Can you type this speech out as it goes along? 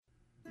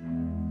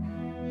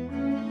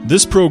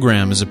This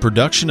program is a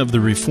production of the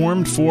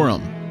Reformed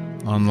Forum,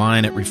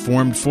 online at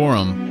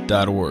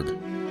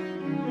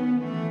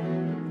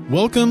reformedforum.org.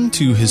 Welcome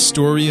to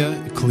Historia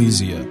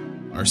Ecclesia,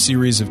 our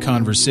series of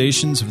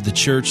conversations of the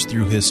Church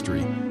through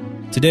history.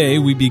 Today,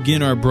 we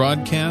begin our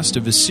broadcast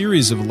of a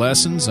series of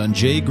lessons on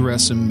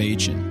Gresham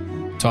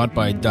Machen, taught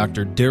by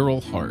Dr.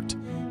 Darryl Hart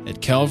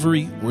at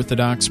Calvary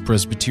Orthodox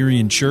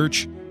Presbyterian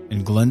Church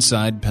in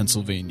Glenside,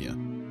 Pennsylvania.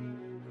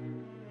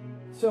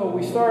 So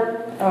we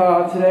start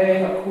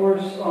today a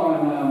course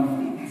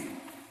on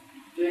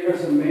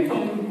Gresham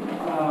Machen,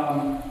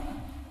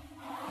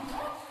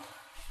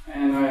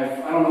 and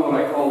I don't know what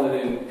I called it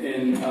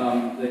in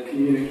the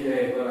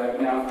communique, but I've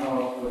now come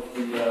up with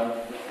the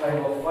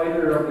title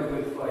 "Fighter of the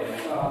Good Fight,"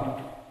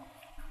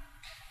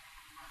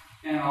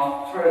 and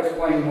I'll try to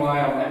explain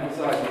why I'm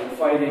emphasizing the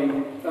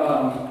fighting. So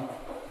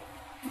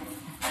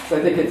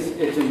I think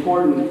it's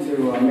important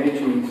to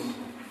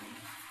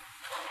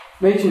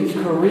Machen's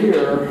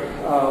career,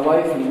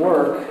 life and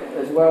work,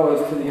 as well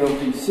as to the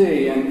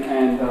OPC,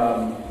 and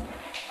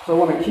so I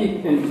want to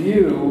keep in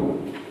view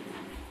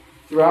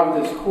throughout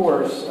this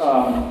course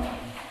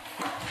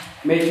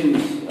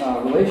Machen's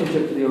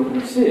relationship to the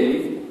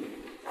OPC,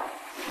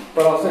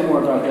 but I'll say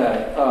more about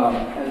that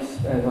as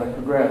I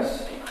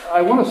progress.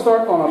 I want to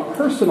start on a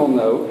personal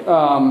note,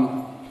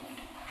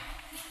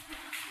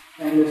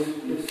 and this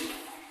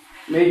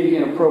may be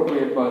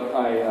inappropriate, but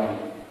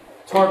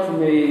it's hard for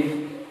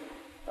me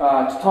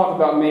to talk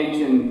about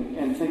Machen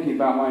and thinking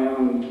about my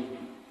own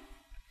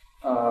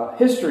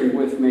history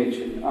with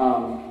Machen.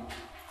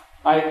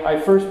 I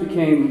first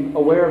became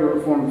aware of the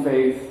Reformed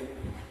faith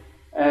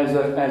as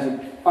an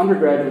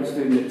undergraduate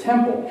student at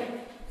Temple,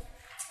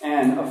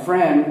 and a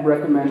friend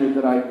recommended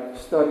that I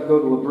go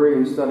to L'Abri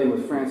and study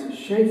with Francis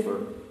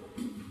Schaeffer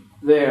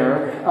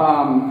there,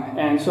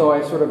 and so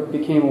I sort of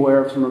became aware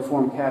of some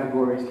Reformed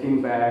categories,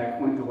 came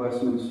back, went to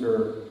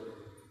Westminster,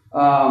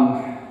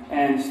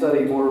 and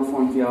studied more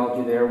Reformed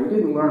theology there. We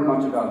didn't learn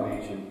much about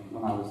Machen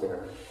when I was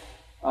there.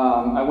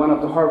 I went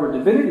up to Harvard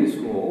Divinity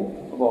School,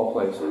 of all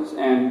places,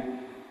 and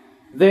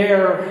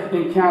there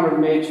encountered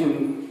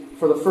Machen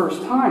for the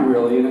first time,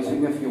 really, in a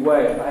significant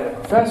way. I had a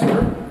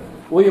professor,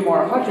 William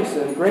R.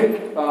 Hutchison,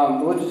 great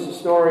religious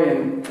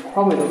historian,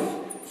 probably the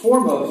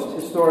foremost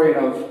historian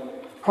of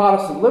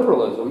Protestant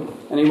liberalism,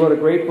 and he wrote a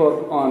great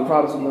book on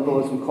Protestant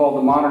liberalism called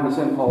The Modernist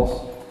Impulse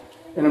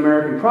in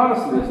American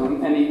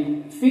Protestantism, and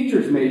he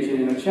features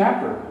Machen in a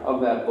chapter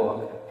of that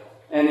book.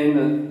 And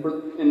in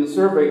the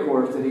survey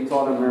course that he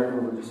taught in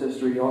American Religious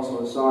History, he also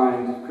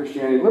assigned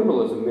Christianity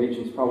liberalism.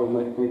 Machen's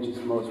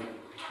the most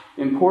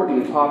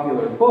important and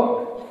popular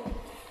book.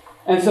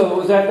 And so it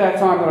was at that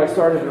time that I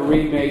started to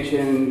read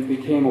Machen,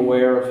 became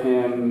aware of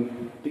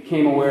him,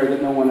 became aware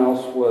that no one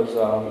else was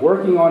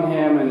working on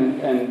him,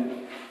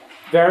 and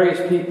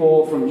various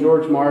people from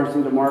George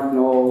Marsden to Mark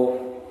Knoll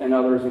and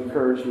others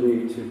encouraged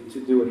me to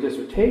do a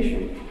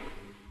dissertation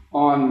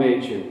on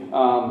Machen.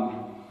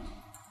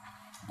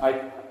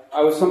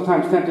 I was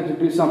sometimes tempted to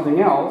do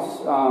something else,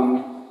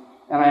 and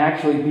I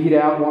actually beat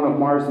out one of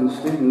Marsden's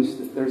students.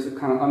 There's a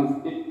kind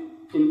of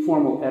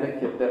informal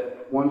etiquette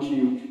that once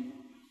you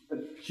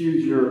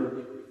choose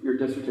your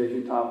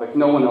dissertation topic,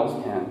 no one else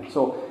can.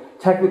 So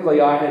technically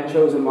I had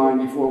chosen mine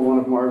before one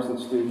of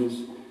Marsden's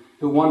students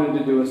who wanted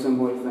to do a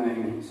similar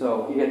thing, and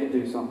so he had to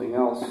do something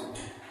else.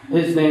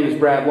 His name is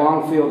Brad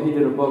Longfield. He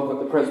did a book with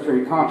the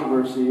Presbyterian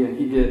Controversy, and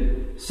he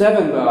did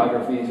 7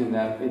 biographies in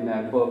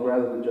that book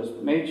rather than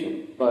just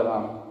Machen. But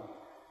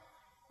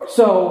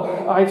so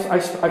I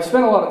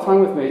spent a lot of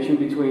time with Machen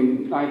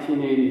between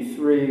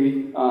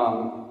 1983,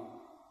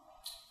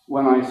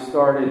 when I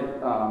started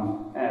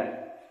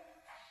at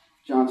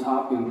Johns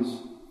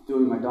Hopkins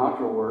doing my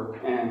doctoral work,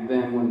 and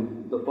then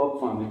when the book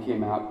finally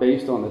came out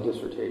based on the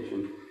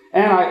dissertation.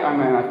 And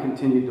I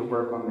continued to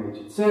work on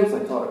Machen since.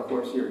 I taught a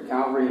course here at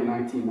Calvary in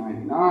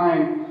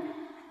 1999.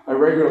 I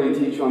regularly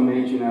teach on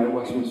Machen out at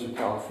Westminster,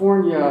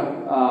 California.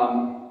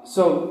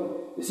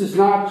 So this is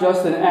not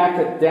just an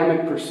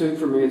academic pursuit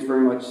for me. It's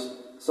very much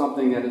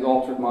something that has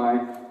altered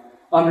my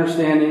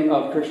understanding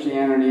of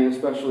Christianity, and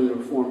especially the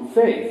Reformed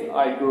faith.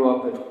 I grew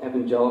up an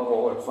evangelical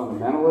or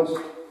fundamentalist.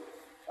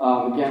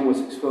 Again, was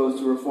exposed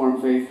to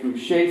Reformed faith through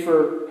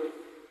Schaeffer.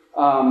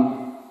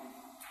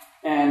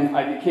 And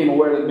I became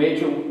aware that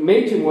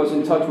Machen was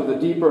in touch with a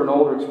deeper and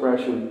older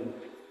expression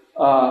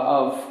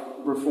of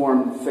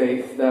Reformed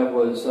faith that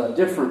was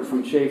different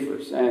from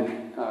Schaeffer's.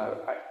 And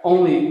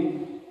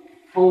only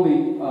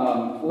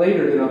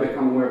later did I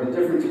become aware of the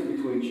differences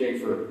between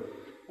Schaeffer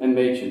and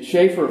Machen.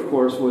 Schaeffer, of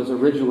course, was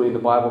originally in the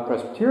Bible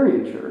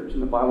Presbyterian Church,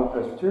 and the Bible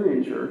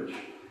Presbyterian Church,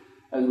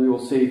 as we will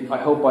see, I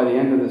hope by the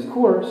end of this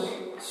course,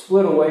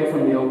 split away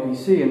from the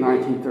OPC in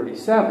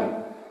 1937.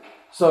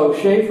 So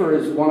Schaeffer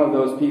is one of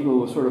those people who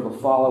was sort of a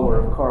follower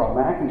of Karl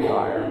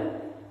McIntyre,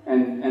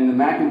 and the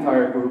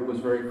McIntyre group was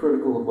very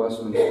critical of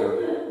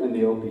Westminster and the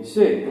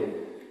OPC.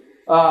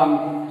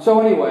 So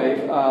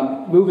anyway,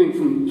 moving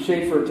from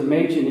Schaeffer to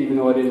Machen, even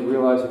though I didn't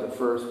realize it at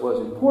first, was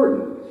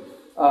important.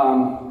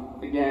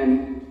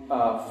 Again,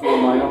 for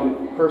my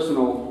own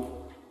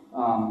personal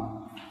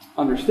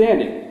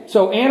understanding.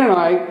 So Ann and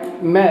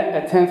I met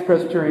at 10th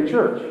Presbyterian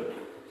Church,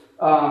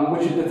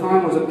 which at the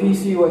time was a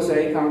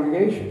PCUSA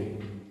congregation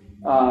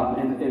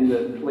in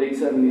the late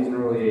 70s and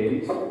early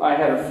 80s. I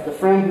had a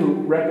friend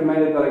who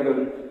recommended that I go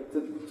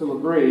to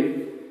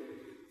L'Abri,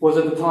 was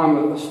at the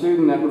time a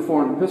student at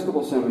Reformed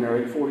Episcopal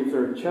Seminary,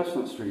 43rd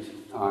Chestnut Street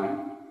at the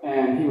time,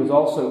 and he was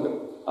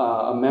also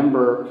a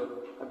member,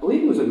 I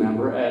believe he was a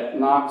member at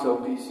Knox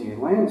OPC in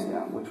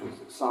Lansdowne, which was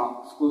an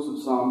exclusive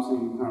psalm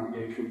singing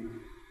congregation,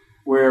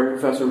 where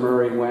Professor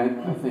Murray went,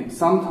 I think,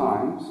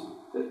 sometimes,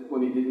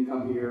 when he didn't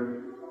come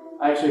here.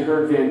 I actually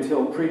heard Van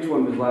Til preach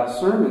one of his last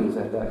sermons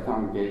at that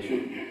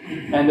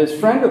congregation. And this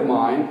friend of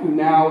mine, who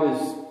now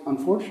is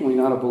unfortunately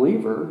not a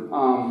believer,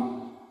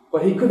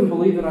 but he couldn't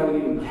believe that I would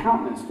even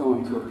countenance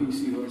going to a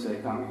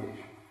PCUSA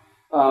congregation.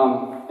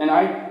 And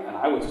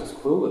I was just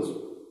clueless.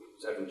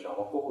 It's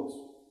evangelical.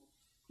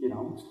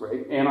 It's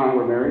great. Ann and I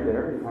were married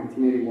there in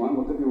 1981.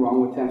 What could be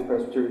wrong with 10th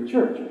Presbyterian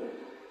Church?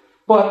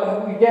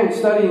 But again,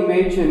 studying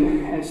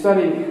Machen and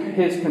studying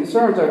his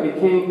concerns, I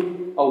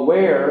became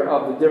aware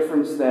of the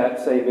difference that,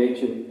 say,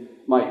 Machen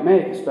might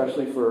make,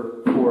 especially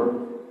for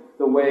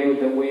the way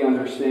that we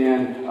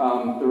understand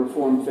the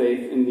Reformed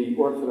faith in the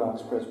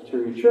Orthodox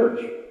Presbyterian Church.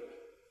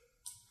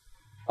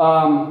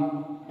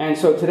 And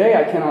so today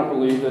I cannot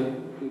believe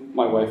that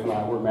my wife and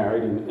I were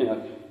married in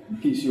a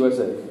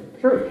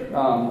PCUSA church,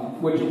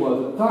 which it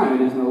was at the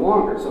time. It is no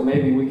longer. So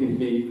maybe we can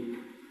be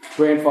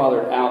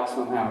grandfathered out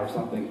somehow or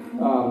something.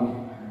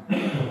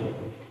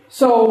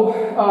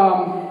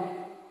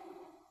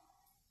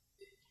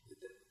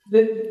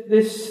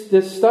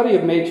 This study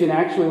of Machen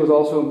actually was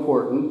also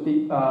important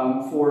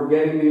for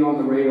getting me on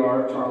the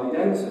radar of Charlie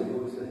Dennison, who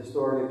was the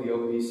historian of the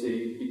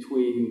OPC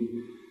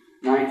between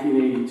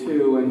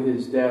 1982 and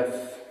his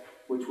death,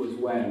 which was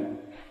when?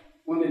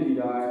 When did he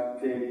die,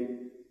 Danny?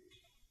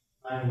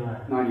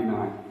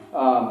 99.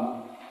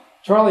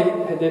 Charlie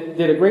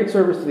did a great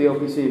service to the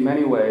OPC in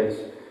many ways,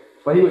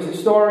 but he was a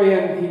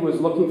historian. He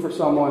was looking for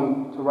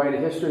someone to write a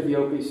history of the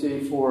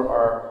OPC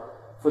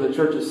for the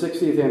church's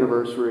 60th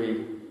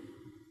anniversary,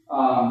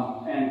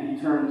 and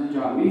he turned to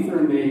John Meether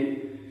and me.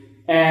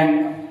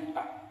 And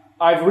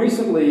I've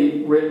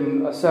recently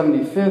written a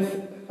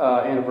 75th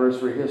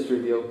anniversary history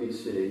of the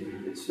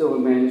OPC. It's still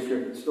in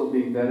manuscript. It's still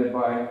being vetted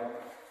by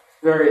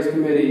various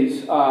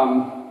committees.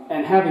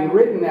 And having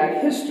written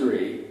that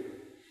history,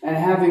 and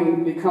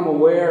having become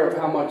aware of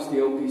how much the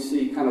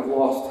OPC kind of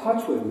lost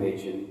touch with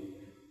Machen,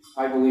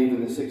 I believe in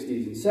the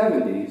 60s and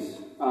 70s,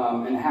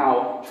 and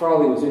how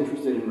Charlie was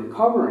interested in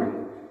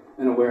recovering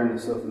an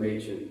awareness of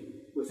Machen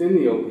within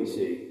the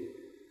OPC.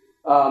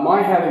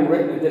 My having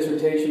written a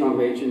dissertation on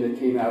Machen that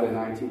came out in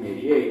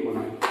 1988 when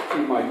I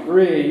did my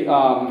degree,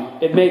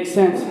 it makes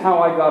sense how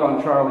I got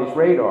on Charlie's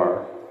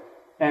radar,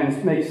 and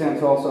it makes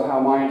sense also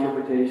how my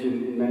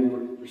interpretation in many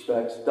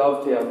respects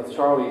dovetailed with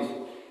Charlie's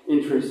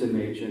interest in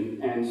Machen.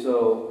 And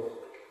so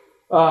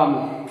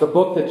the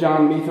book that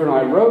John Meether and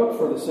I wrote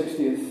for the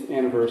 60th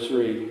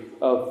anniversary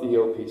of the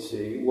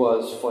OPC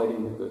was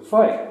Fighting the Good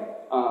Fight.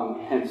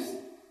 Hence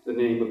the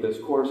name of this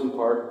course, in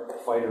part,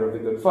 Fighter of the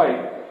Good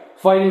Fight.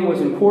 Fighting was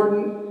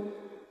important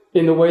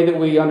in the way that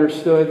we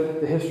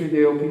understood the history of the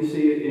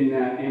OPC in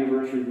that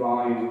anniversary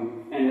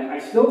volume. And I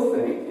still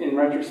think, in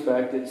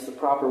retrospect, it's the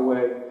proper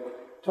way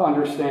to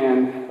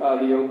understand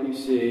the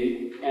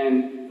OPC.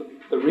 And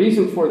the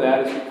reason for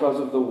that is because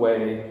of the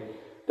way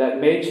that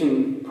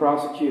Machen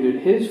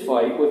prosecuted his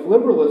fight with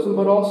liberalism,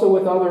 but also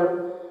with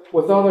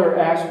other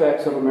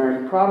aspects of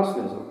American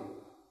Protestantism.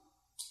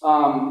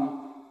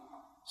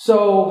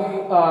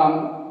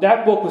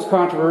 That book was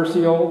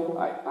controversial.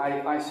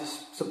 I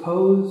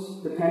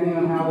suppose, depending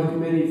on how the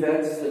committee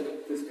vets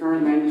this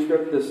current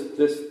manuscript,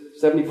 this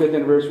 75th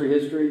anniversary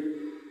history,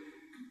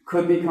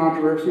 could be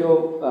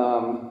controversial.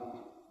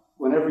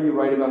 Whenever you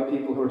write about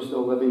people who are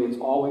still living, it's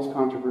always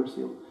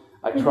controversial.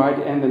 I tried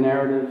to end the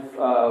narrative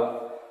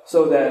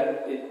so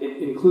that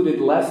it included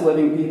less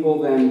living people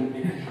than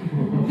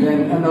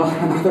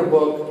another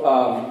book.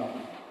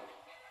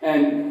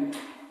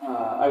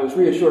 I was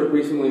reassured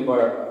recently by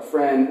a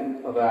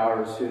friend of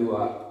ours who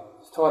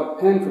taught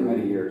Penn for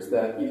many years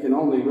that you can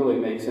only really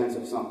make sense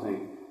of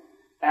something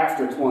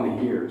after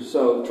 20 years.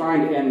 So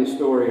trying to end the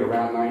story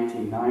around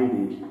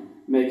 1990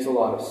 makes a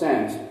lot of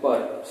sense,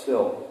 but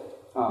still,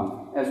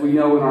 as we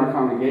know in our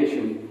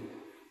congregation,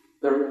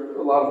 there are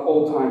a lot of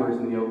old-timers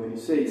in the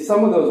OPC.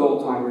 Some of those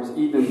old-timers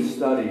even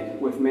studied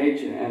with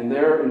Machen, and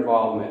their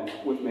involvement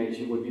with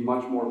Machen would be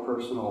much more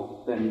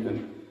personal than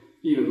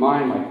even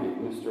mine might be.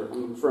 I'm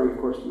referring, of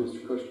course, to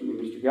Mr. Cushman and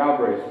Mr.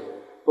 Galbraith,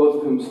 both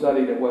of whom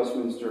studied at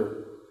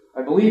Westminster,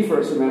 I believe, for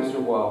a semester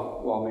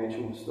while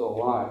Machen was still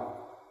alive.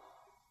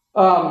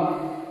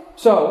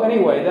 So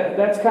anyway,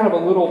 that's kind of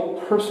a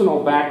little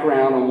personal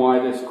background on why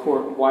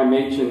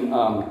Machen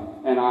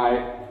and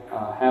I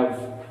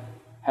have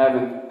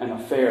an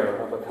affair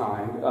of a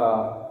kind.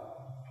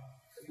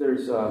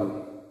 There's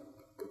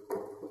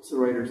what's the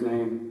writer's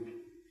name?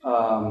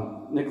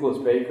 Nicholas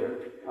Baker,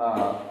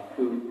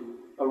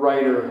 a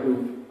writer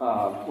who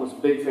was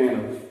a big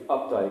fan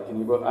Updike,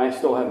 and I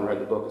still haven't read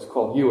the book. It's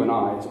called You and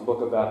I. It's a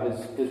book about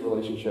his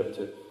relationship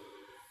to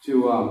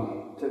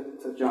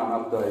John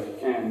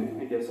Updike,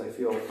 and I guess I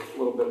feel a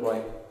little bit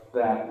like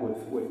that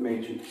with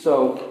Machen.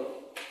 So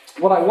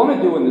what I want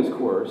to do in this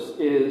course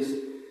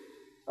is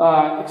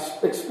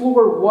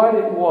explore what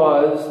it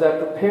was that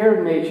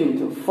prepared Machen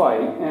to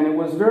fight, and it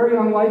was very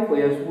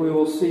unlikely, as we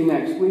will see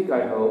next week,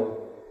 I hope,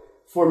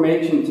 for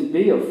Machen to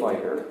be a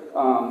fighter.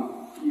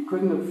 You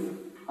couldn't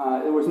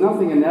have. There was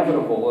nothing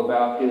inevitable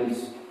about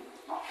his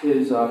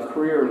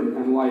career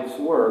and life's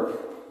work.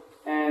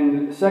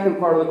 And the second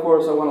part of the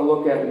course, I want to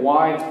look at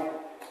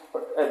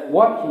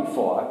what he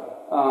fought,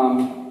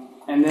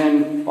 and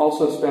then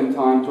also spend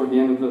time toward the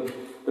end of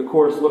the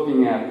course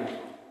looking at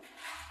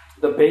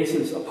the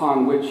basis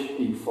upon which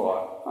he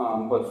fought.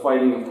 But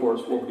fighting, of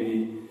course, will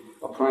be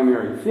a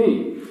primary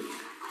theme.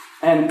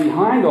 And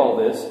behind all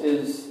this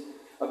is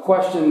a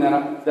question that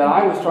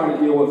I was trying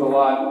to deal with a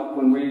lot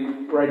when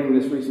writing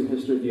this recent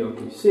history of the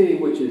OPC,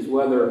 which is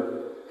whether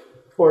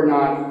or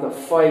not the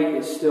fight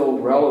is still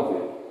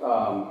relevant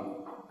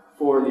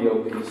for the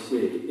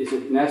OPC. Is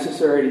it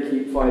necessary to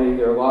keep fighting?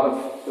 There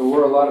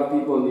were a lot of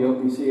people in the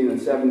OPC in the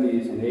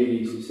 70s and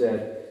 80s who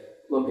said,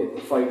 look,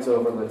 the fight's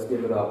over, let's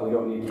give it up, we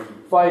don't need to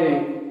keep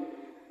fighting.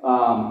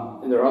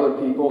 And there are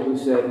other people who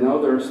said,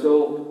 no, there are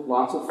still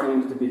lots of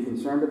things to be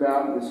concerned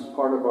about, and this is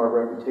part of our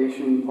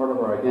reputation, part of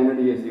our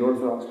identity as the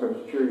Orthodox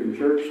Presbyterian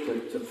Church,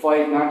 to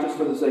fight, not just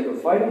for the sake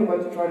of fighting,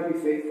 but to try to be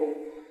faithful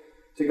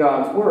to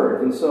God's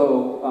Word. And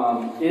so,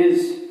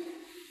 is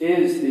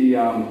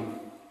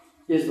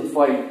the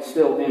fight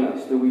still in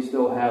us? Do we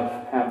still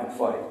have the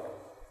fight?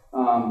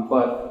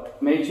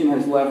 But Machen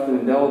has left an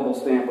indelible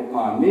stamp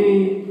upon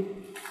me,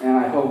 and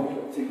I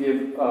hope to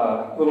give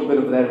a little bit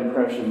of that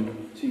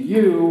impression to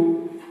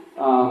you.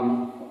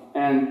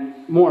 And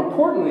more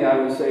importantly, I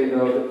would say,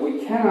 though, that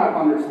we cannot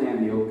understand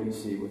the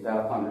OPC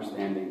without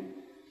understanding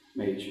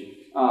Machen.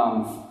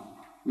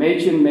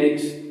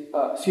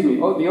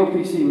 The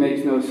OPC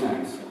makes no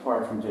sense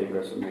apart from J.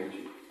 Gresham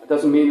Machen. It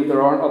doesn't mean that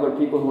there aren't other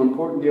people who are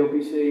important to the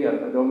OPC.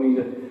 I don't mean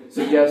to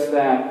suggest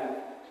that.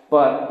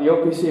 But the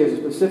OPC has a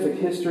specific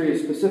history, a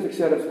specific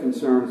set of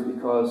concerns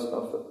because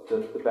of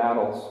the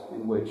battles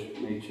in which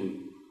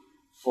Machen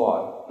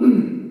fought.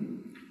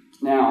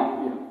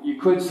 Now, you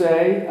could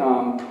say,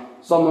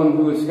 someone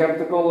who is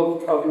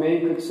skeptical of me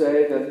could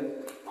say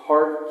that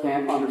Hart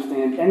can't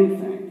understand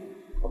anything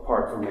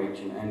apart from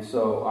Machen, and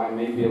so I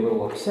may be a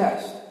little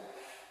obsessed.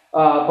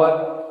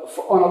 But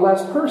on a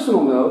less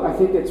personal note, I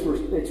think it's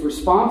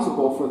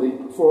responsible for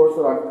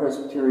Orthodox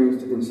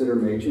Presbyterians to consider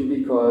Machen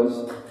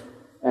because,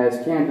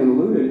 as Camden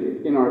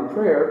alluded in our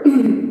prayer,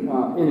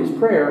 in his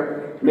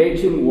prayer,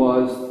 Machen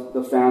was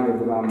the founder of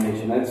the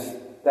denomination.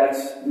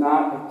 That's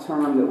not a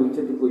term that we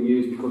typically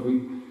use because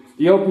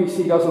the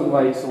OPC doesn't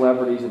like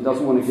celebrities. It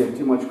doesn't want to give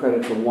too much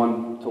credit to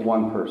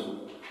one person,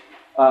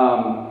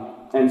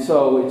 and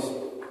so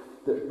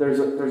there's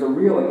a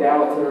real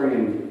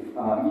egalitarian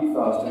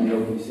ethos to the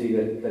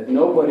OPC that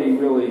nobody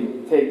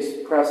really takes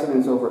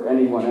precedence over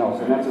anyone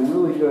else, and that's a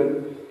really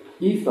good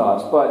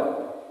ethos.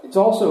 But it's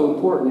also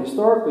important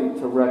historically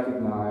to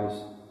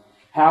recognize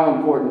how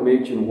important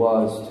Machen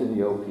was to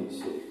the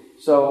OPC.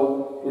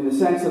 So, in the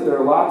sense that there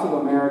are lots of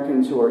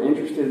Americans who are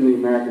interested in the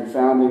American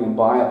founding and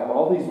buy up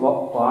all these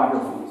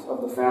biographies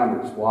of the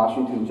founders,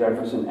 Washington,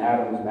 Jefferson,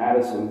 Adams,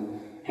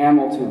 Madison,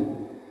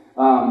 Hamilton,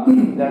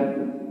 that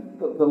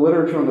the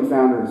literature on the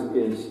founders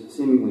is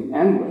seemingly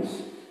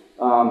endless.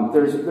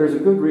 There's a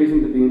good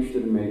reason to be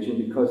interested in Machen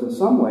because in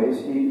some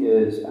ways he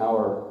is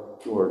our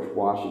George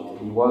Washington.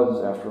 He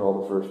was, after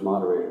all, the first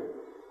moderator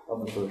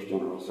of the First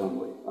General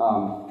Assembly.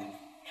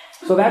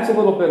 So that's a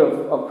little bit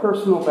of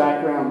personal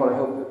background, but I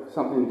hope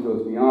something that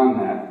goes beyond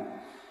that.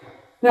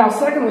 Now,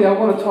 secondly, I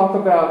want to talk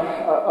about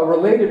a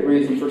related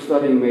reason for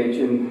studying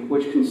Machen,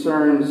 which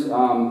concerns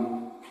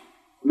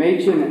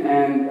Machen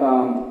and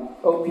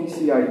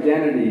OPC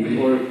identity,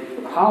 or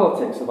the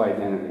politics of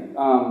identity.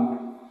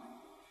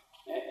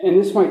 And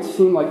this might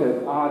seem like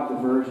an odd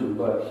diversion,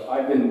 but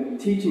I've been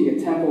teaching at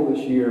Temple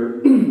this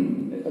year,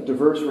 a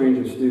diverse range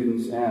of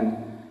students, and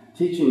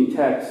teaching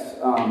texts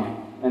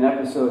and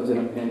episodes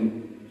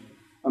in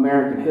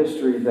American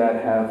history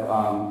that have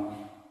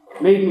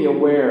made me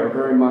aware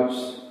very much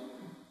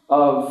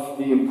of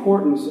the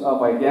importance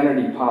of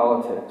identity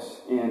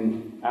politics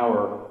in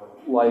our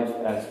life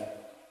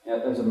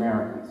as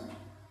Americans.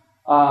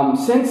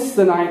 Since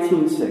the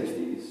 1960s,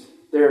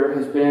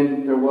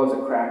 there was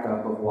a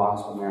crack-up of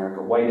WASP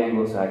America, white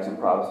Anglo-Saxon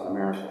Protestant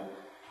America,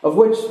 of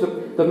which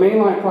the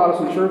mainline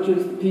Protestant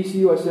churches, the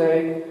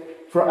PCUSA,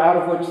 out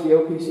of which the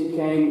OPC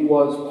came,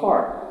 was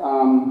part.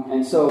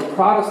 And so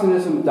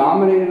Protestantism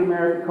dominated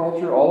American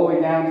culture all the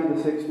way down to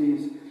the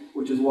 60s,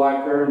 which is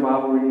why prayer and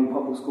Bible reading in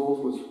public schools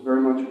was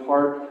very much a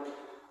part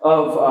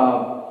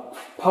of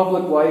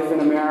public life in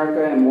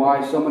America, and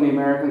why so many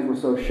Americans were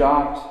so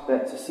shocked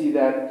to see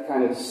that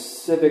kind of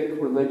civic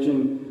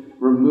religion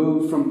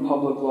removed from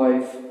public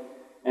life.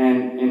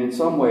 And in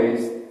some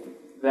ways,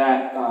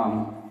 that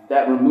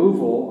that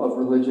removal of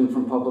religion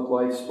from public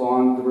life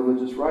spawned the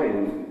religious right,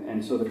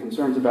 and so the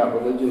concerns about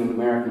religion in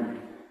American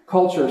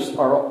cultures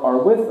are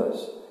with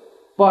us.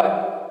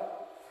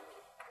 But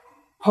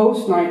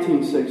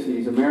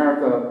post-1960s,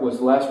 America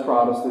was less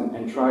Protestant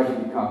and tried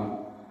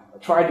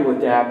to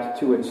adapt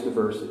to its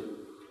diversity.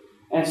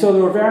 And so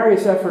there were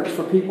various efforts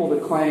for people to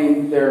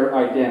claim their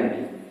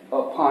identity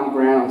upon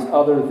grounds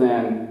other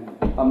than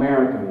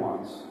American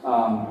ones,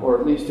 or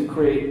at least to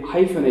create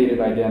hyphenated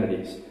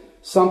identities,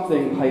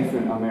 something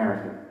hyphen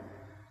American.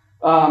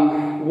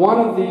 One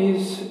of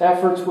these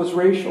efforts was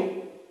racial.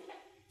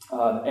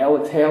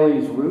 Ella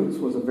Taylor's Roots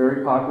was a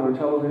very popular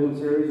television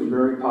series, a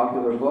very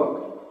popular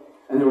book,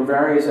 and there were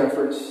various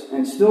efforts,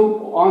 and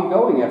still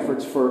ongoing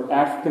efforts, for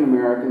African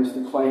Americans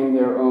to claim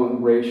their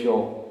own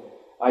racial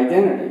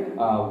identity.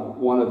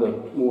 One of the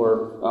more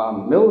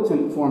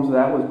militant forms of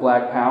that was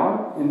Black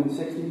Power in the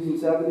 60s and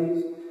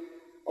 70s.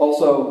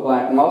 Also,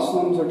 Black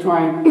Muslims are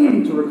trying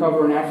to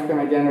recover an African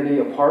identity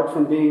apart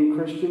from being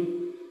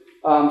Christian.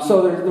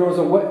 So there was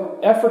an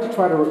effort to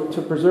try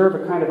to preserve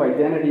a kind of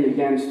identity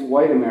against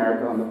white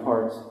America on the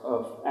parts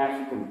of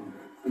African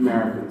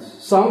Americans.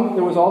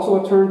 There was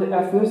also a turn to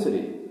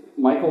ethnicity.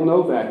 Michael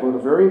Novak wrote a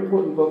very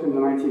important book in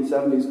the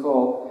 1970s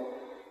called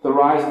The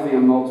Rise of the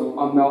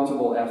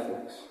Unmeltable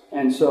Ethnics.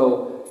 And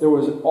so there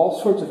was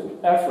all sorts of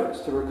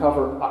efforts to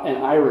recover an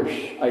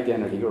Irish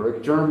identity, or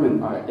a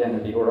German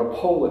identity, or a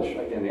Polish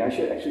identity. I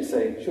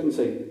shouldn't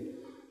say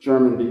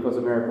German, because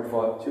America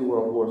fought 2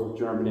 world wars with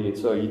Germany, and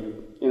so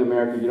in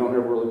America you don't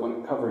ever really want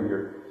to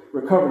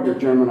recover your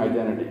German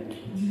identity.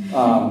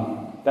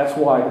 That's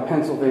why the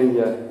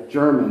Pennsylvania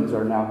Germans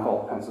are now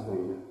called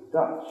Pennsylvania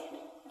Dutch,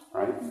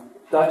 right?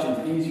 Dutch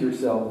is easier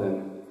sell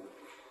than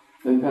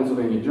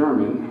Pennsylvania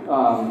German,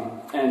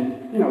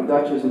 and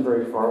Dutch isn't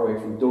very far away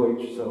from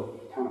Deutsch, so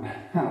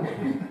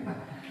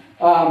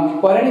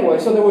but anyway,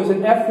 so there was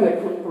an ethnic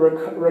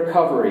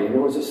recovery, and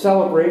there was a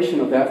celebration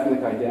of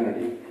ethnic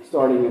identity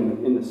starting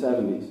in the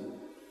 70s.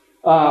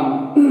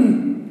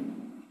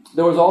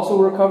 There was also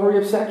a recovery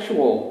of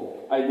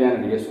sexual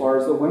identity as far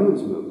as the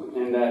women's movement,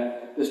 and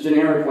that this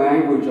generic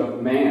language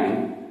of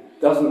man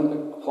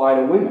doesn't apply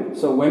to women.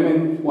 So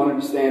women wanted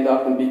to stand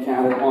up and be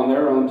counted on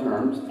their own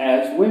terms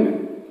as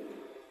women.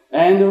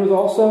 And there was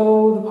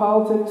also the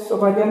politics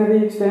of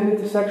identity extended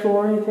to sexual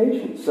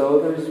orientation. So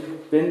there's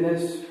been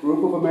this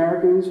group of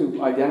Americans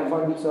who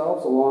identify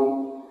themselves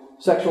along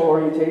sexual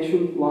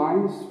orientation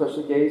lines,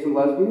 especially gays and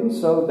lesbians.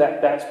 So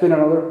that's been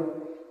another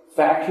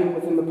faction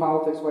within the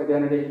politics of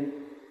identity.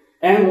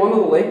 And one of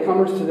the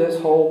latecomers to this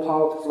whole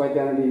politics of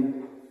identity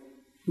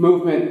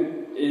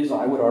movement is,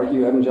 I would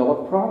argue,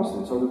 evangelical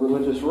Protestants, or the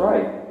religious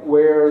right,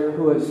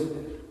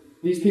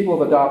 these people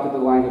have adopted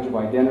the language of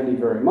identity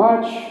very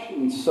much,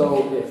 and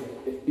so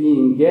if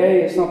being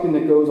gay is something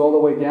that goes all the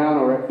way down,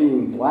 or if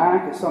being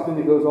black is something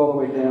that goes all the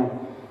way down,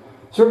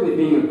 certainly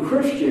being a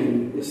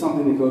Christian is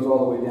something that goes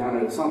all the way down,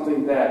 and it's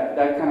something that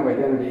kind of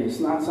identity is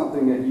not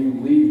something that you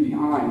leave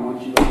behind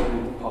once you enter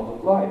into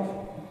public life.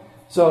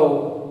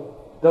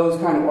 So those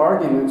kind of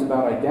arguments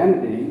about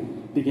identity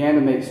began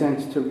to make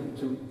sense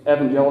to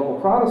evangelical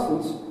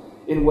Protestants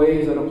in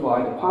ways that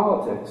applied to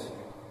politics,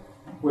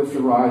 with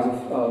the rise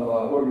of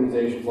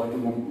organizations like the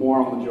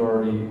Moral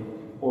Majority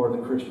or the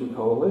Christian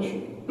Coalition.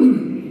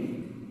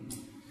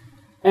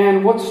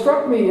 And what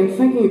struck me in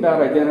thinking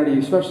about identity,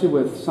 especially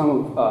with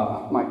some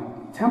of my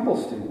Temple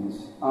students,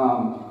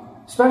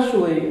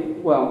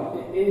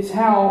 is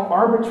how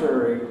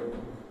arbitrary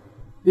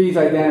these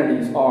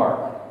identities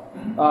are.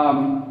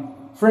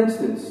 For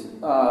instance,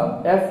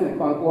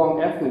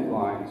 along ethnic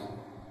lines,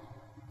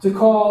 to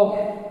call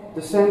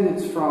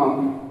descendants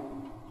from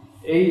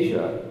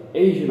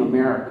Asian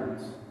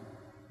Americans,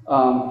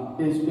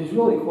 is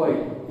really quite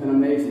an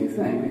amazing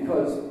thing,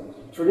 because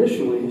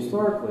traditionally,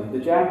 historically,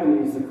 the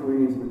Japanese, the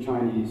Koreans, and the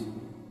Chinese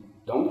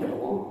don't get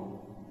along.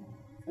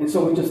 And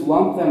so we just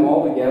lump them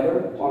all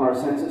together on our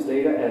census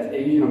data as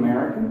Asian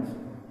Americans.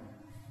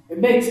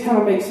 It kind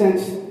of makes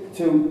sense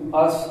to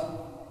us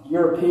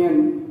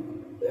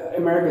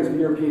Americans of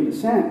European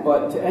descent,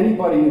 but to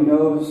anybody who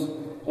knows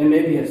and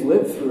maybe has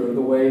lived through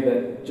the way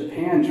that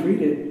Japan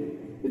treated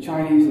the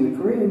Chinese and the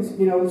Koreans,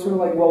 it's sort of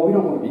like, well, we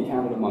don't want to be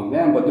counted among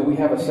them, but do we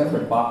have a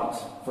separate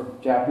box for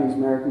Japanese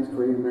Americans,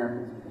 Korean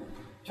Americans,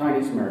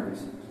 Chinese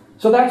Americans?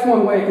 So that's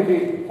one way it could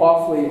be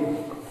awfully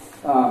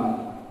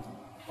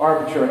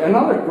arbitrary.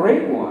 Another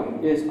great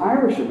one is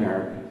Irish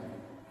Americans.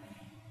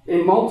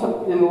 In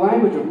the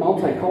language of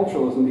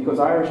multiculturalism, because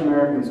Irish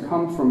Americans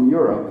come from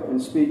Europe and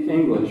speak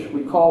English,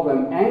 we call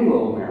them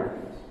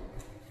Anglo-Americans.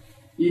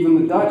 Even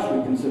the Dutch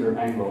we consider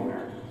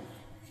Anglo-Americans.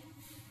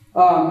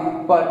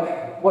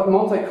 But what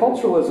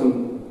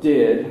multiculturalism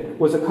did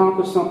was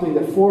accomplish something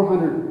that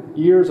 400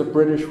 years of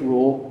British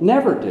rule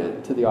never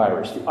did to the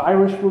Irish. The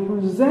Irish would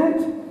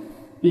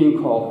resent being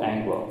called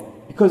Anglo,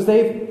 because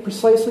they've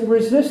precisely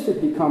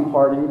resisted becoming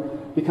part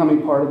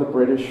of the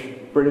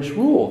British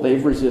rule.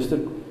 They've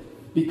resisted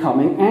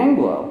becoming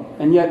Anglo.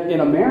 And yet in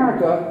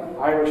America,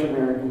 Irish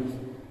Americans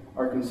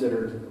are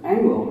considered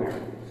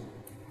Anglo-Americans.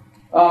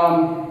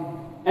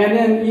 And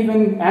then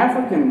even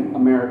African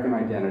American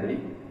identity.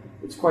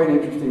 It's quite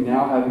interesting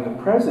now having a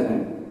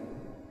president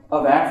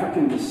of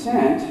African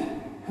descent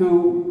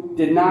who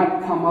did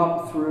not come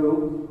up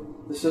through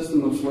the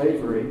system of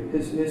slavery.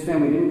 His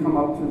family didn't come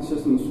up through the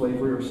system of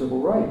slavery or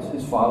civil rights.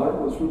 His father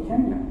was from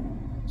Kenya.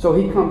 So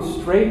he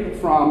comes straight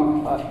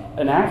from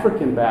an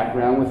African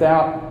background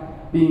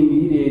without being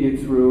mediated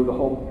through the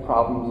whole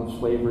problems of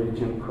slavery,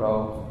 Jim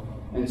Crow,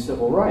 and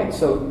civil rights.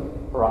 So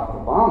Barack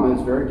Obama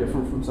is very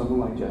different from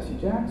someone like Jesse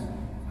Jackson.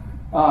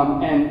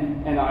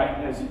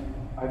 As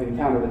I've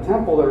encountered at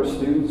Temple, there are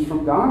students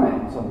from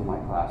Ghana in some of my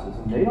classes,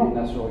 and they don't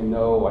necessarily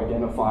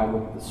identify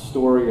with the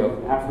story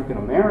of African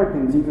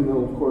Americans, even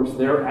though, of course,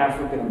 they're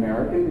African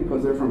American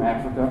because they're from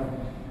Africa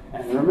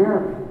and they're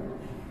American.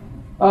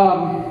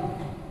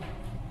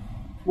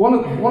 One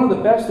of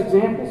the best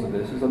examples of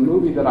this is a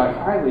movie that I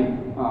highly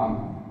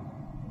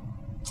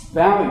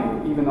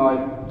value, even though I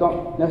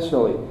don't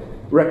necessarily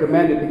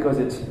recommend it because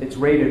it's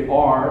rated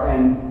R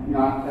and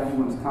not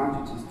everyone's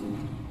conscience is deep.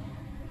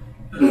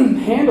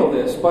 Handle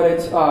this, but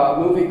it's a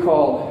movie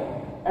called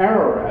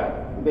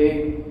Ararat,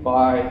 made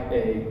by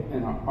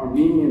an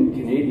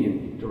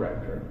Armenian-Canadian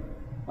director.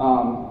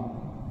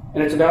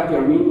 And it's about the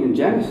Armenian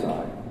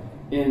genocide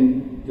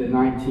in the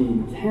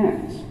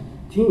 1910s.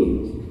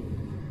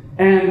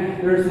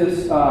 And there's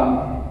this,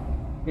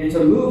 it's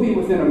a movie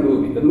within a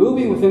movie. The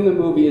movie within the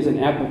movie is an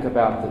epic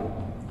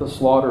about the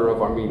slaughter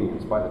of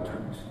Armenians by the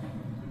Turks.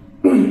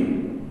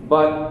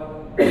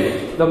 But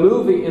the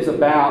movie is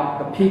about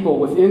the people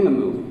within the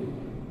movie.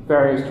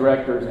 Various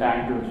directors,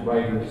 actors,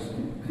 writers,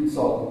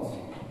 consultants.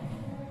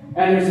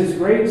 And there's this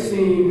great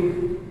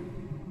scene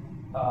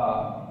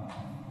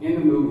in the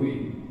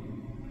movie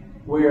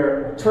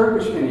where a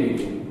Turkish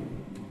Canadian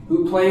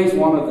who plays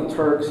one of the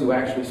Turks who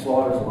actually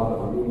slaughters a lot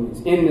of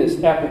Armenians in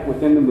this epic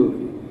within the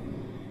movie,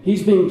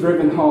 he's being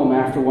driven home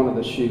after one of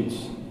the shoots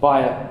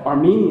by an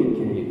Armenian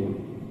Canadian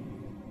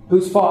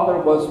whose father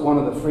was one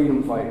of the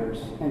freedom fighters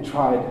and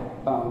tried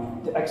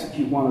to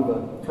execute one of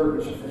the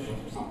Turkish officials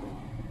or something.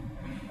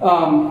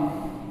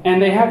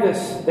 And they have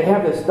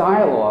this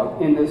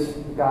dialogue in this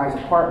guy's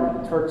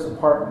apartment, the Turk's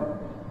apartment,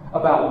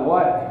 about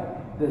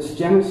what this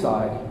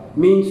genocide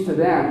means to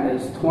them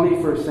as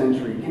 21st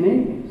century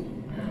Canadians.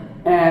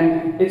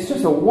 And it's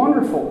just a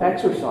wonderful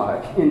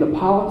exercise in the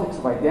politics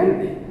of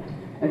identity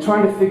and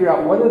trying to figure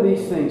out whether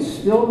these things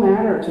still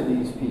matter to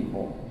these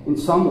people in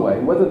some way,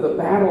 whether the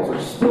battles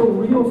are still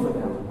real for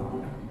them or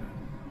not,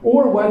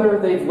 or whether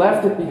they've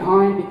left it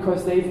behind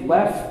because they've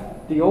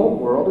left the old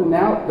world, and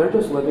now they're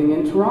just living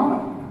in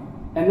Toronto,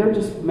 and they're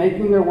just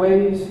making their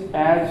ways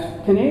as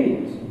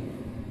Canadians.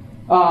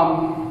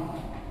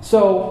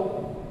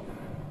 So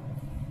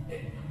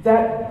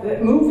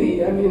that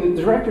movie, I mean,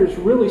 the director is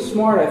really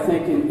smart, I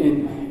think,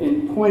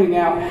 in pointing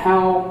out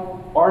how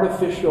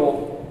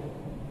artificial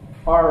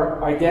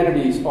our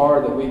identities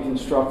are that we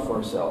construct for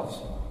ourselves.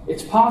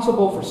 It's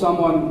possible for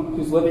someone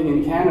who's living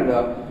in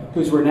Canada,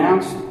 who's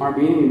renounced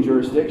Armenian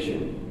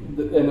jurisdiction,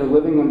 and they're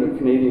living under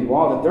Canadian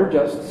law, that they're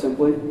just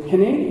simply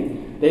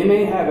Canadian. They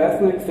may have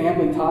ethnic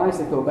family ties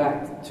that go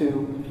back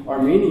to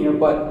Armenia,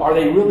 but are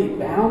they really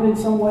bound in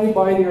some way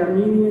by the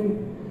Armenian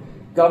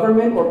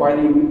government or by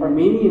the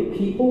Armenian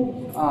people?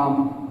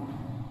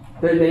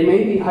 They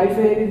may be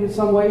hyphenated in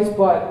some ways,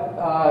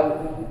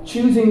 but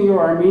choosing your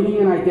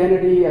Armenian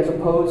identity as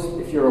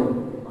opposed, if you're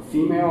a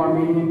female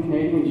Armenian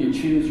Canadian, you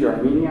choose your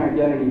Armenian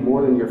identity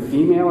more than your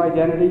female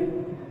identity.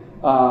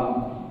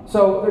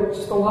 So there's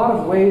just a lot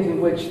of ways in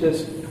which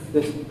this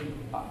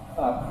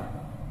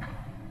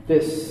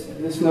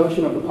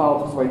notion of the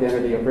politics of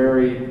identity are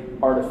very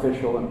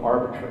artificial and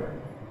arbitrary.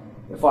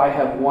 If I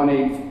have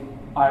 1/8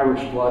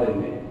 Irish blood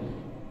in me,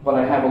 but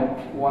I have a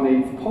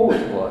 1/8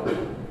 Polish blood,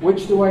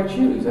 which do I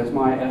choose as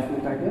my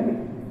ethnic identity?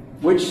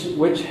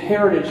 Which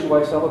heritage do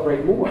I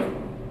celebrate more?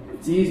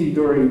 It's easy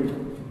during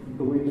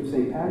the week of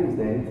St. Paddy's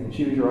Day to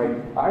choose your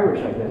Irish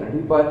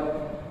identity, but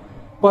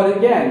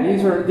again,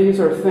 these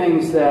are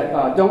things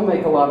that don't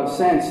make a lot of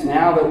sense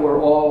now that we're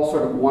all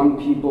sort of one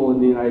people in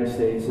the United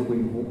States and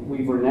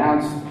we've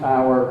renounced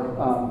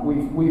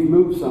we've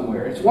moved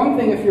somewhere. It's one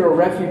thing if you're a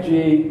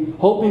refugee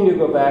hoping to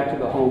go back to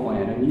the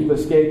homeland and you've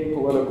escaped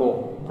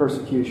political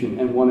persecution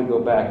and want to go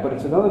back, but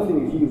it's another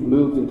thing if you've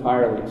moved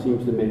entirely, it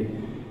seems to me,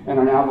 and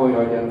are now going to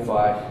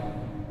identify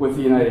with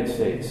the United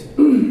States.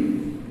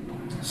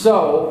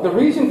 So the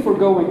reason for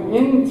going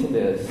into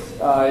this,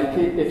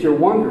 if you're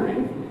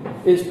wondering,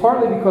 is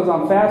partly because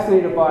I'm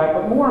fascinated by it,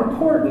 but more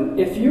important,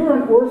 if you're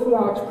an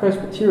Orthodox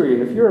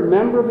Presbyterian, if you're a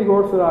member of the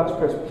Orthodox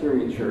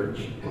Presbyterian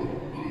Church,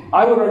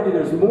 I would argue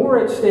there's more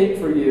at stake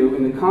for you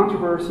in the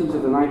controversies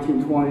of the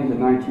 1920s and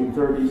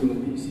 1930s in the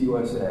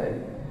PCUSA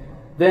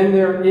than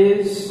there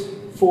is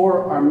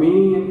for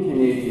Armenian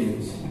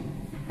Canadians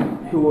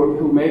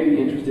who may be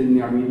interested in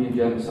the Armenian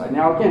genocide.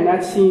 Now, again,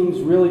 that seems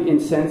really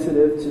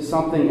insensitive to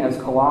something as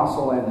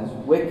colossal and as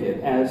wicked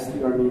as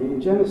the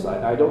Armenian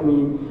genocide. I don't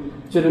mean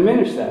to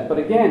diminish that, but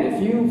again,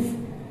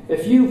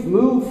 if you've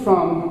moved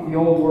from the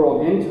old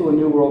world into a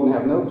new world and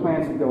have no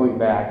plans of going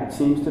back, it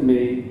seems to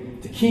me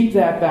to keep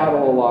that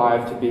battle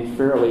alive to be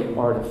fairly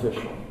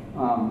artificial.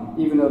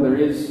 Even though there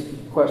is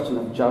a question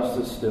of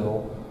justice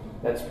still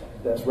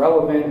that's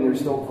relevant, and there's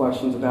still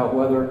questions about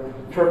whether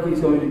Turkey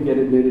is going to get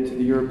admitted to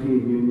the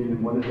European Union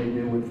and what do they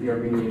do with the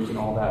Armenians and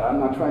all that. I'm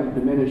not trying to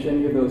diminish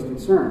any of those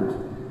concerns.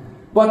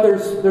 But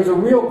there's a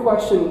real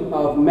question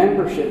of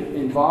membership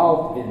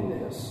involved in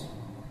this.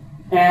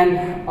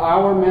 And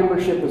our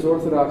membership as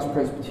Orthodox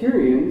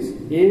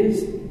Presbyterians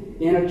is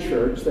in a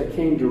church that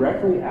came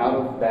directly out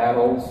of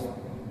battles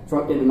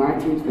in the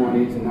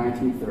 1920s and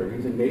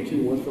 1930s, and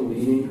Machen was the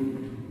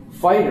leading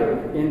fighter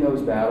in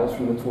those battles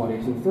from the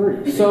 20s and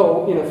 30s.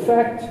 So, in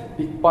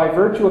effect, by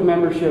virtue of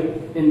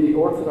membership in the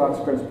Orthodox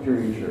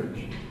Presbyterian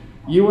Church,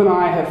 you and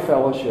I have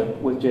fellowship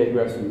with J.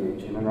 Gresham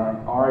Machen, and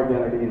our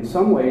identity in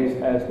some ways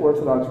as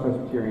Orthodox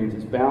Presbyterians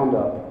is bound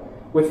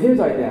up with his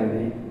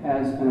identity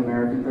as an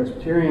American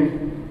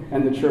Presbyterian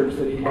and the church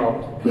that he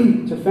helped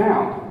to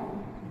found.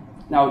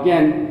 Now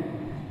again,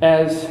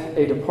 as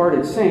a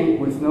departed saint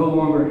with no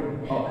longer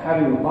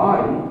having a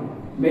body,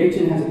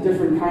 Machen has a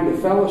different kind of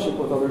fellowship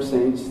with other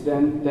saints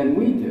than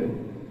we do.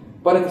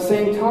 But at the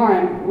same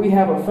time, we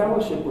have a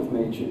fellowship with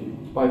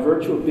Machen by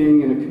virtue of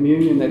being in a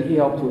communion that he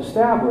helped to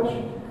establish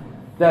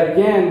that,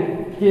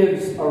 again,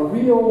 gives a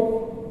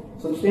real,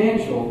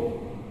 substantial,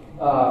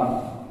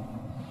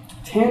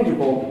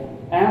 tangible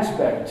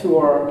aspect to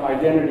our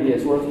identity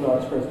as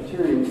Orthodox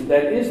Presbyterians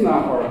that is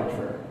not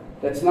arbitrary,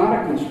 that's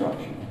not a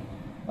construction,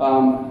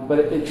 but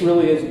it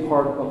really is a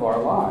part of our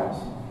lives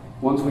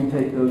once we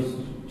take those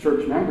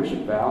church membership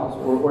vows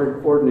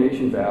or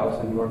ordination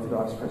vows in the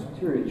Orthodox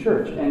Presbyterian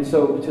Church. And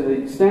so to the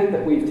extent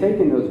that we've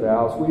taken those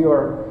vows, we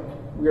are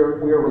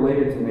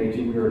related to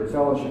Machen, we are in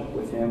fellowship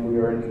with him, we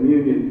are in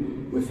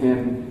communion with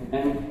him,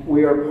 and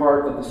we are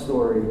part of the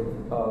story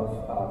of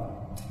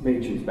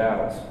Machen's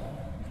battles.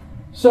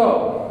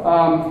 So,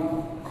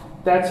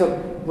 that's a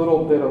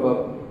little bit of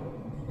a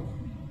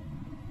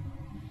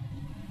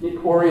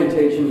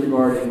orientation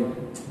regarding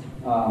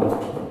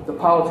the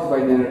politics of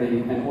identity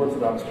and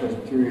Orthodox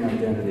Presbyterian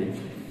identity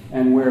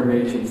and where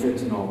Machen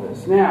fits in all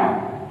this.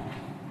 Now,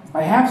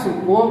 I have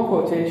some long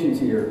quotations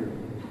here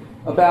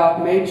about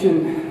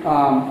Machen,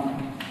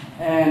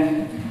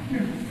 and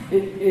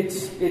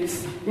it's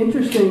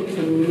interesting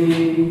to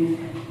me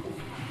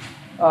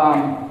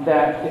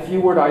that if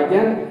you were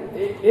to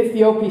if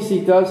the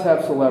OPC does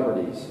have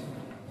celebrities,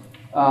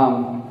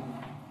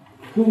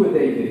 who would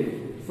they be?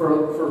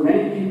 For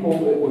many people,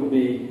 it would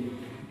be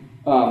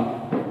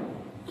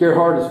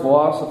Gerhardus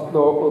Voss,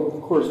 though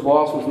of course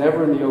Voss was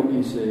never in the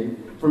OPC.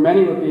 For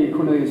many, it would be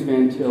Cornelius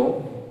Van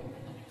Til.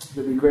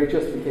 There'd be great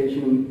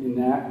justification in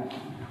that.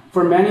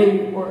 For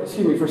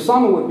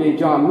some, it would be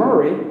John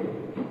Murray.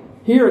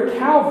 Here at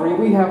Calvary,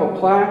 we have a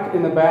plaque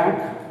in the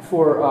back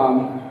for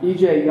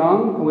E.J.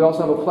 Young, and we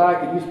also have a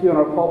plaque that used to be on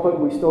our pulpit.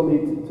 We still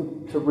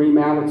need to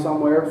remount it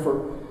somewhere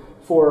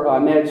for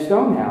Ned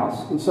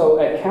Stonehouse. And so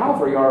at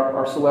Calvary,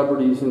 our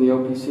celebrities in the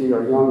OPC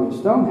are Young and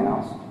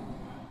Stonehouse.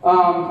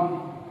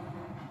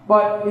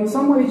 But in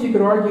some ways, you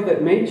could argue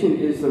that Machen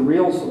is the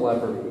real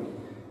celebrity.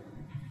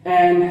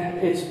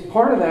 And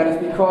part of that is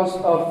because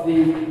of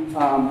the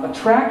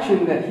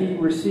attraction that he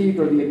received,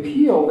 or the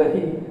appeal that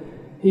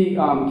he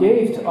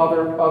gave to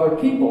other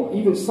people,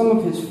 even some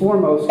of his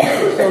foremost.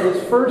 So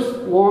this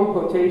first long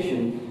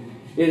quotation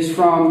is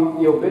from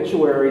the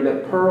obituary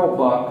that Pearl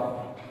Buck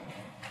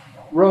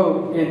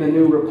wrote in the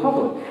New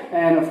Republic.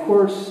 And of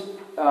course,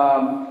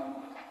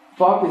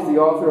 Buck is the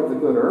author of The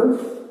Good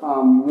Earth,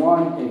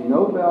 won a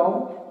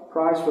Nobel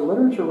Prize for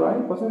Literature, right?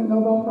 Wasn't it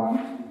Nobel Prize?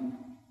 I'm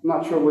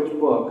not sure which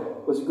book.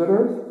 Was it Good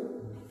Earth?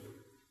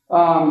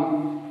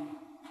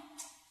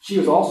 She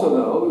was also,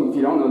 though, if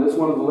you don't know this,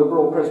 one of the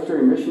liberal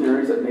Presbyterian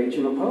missionaries that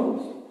Machen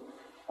opposed.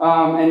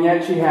 And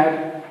yet she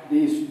had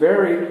these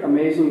very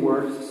amazing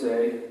words to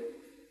say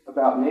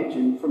about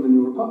Machen from the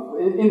New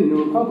Republic, in the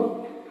New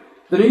Republic.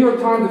 The New York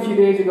Times a few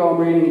days ago, I'm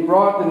reading,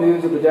 brought the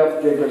news of the death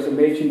of J. Gresham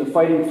Machen, the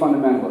fighting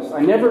fundamentalist. I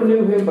never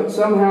knew him, but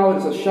somehow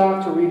it's a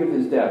shock to read of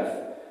his death.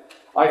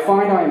 I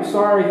find I am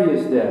sorry he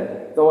is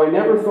dead, though I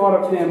never thought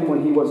of him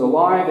when he was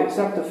alive,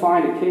 except to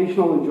find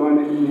occasional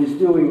enjoyment in his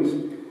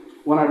doings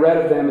when I read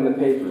of them in the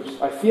papers.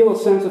 I feel a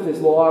sense of his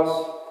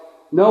loss,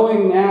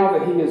 knowing now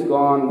that he is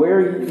gone,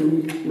 where he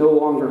need no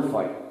longer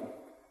fight,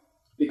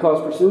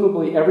 because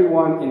presumably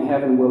everyone in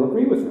heaven will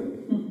agree with him.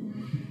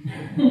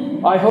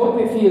 I hope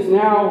if he is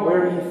now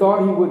where he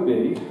thought he would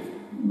be,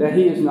 that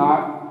he is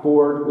not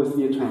bored with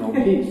the eternal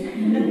peace.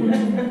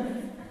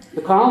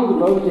 The column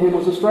devoted to him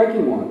was a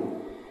striking one.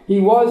 He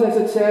was, as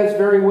it says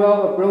very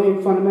well, a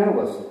brilliant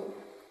fundamentalist.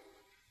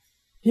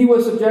 He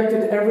was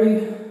subjected to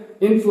every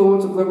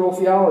influence of liberal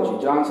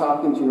theology: Johns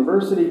Hopkins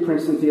University,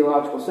 Princeton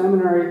Theological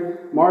Seminary,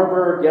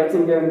 Marburg,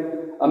 Göttingen.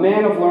 A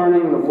man of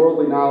learning and of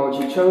worldly knowledge,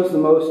 he chose the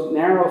most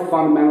narrow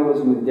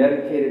fundamentalism and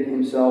dedicated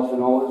himself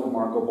in all his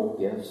remarkable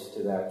gifts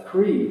to that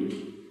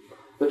creed.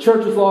 The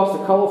church has lost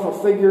a colorful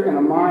figure and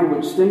a mind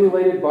which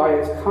stimulated by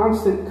its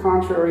constant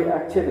contrary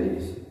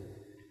activities.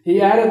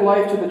 He added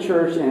life to the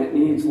church, and it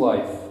needs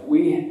life.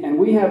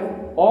 We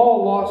have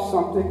all lost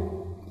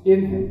something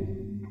in him.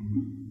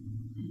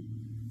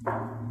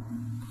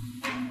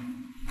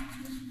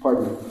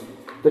 Pardon me.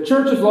 The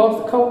church has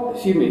lost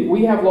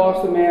we have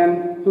lost a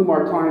man whom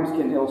our times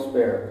can ill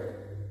spare.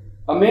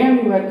 A man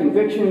who had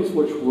convictions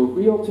which were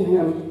real to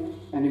him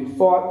and who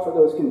fought for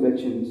those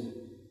convictions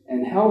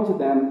and held to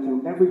them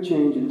through every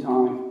change in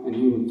time and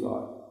human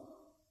thought.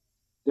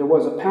 There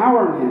was a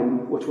power in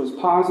him which was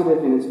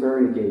positive in its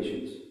very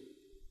negations.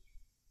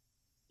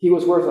 He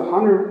was worth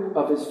 100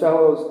 of his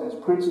fellows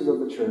as princes of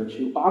the church,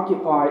 who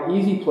occupy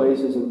easy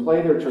places and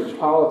play their church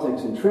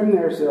politics and trim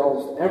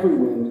themselves to every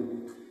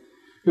wind,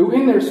 who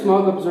in their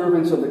smug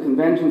observance of the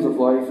conventions of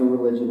life and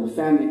religion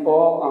offend the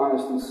all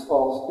honest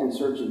and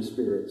searching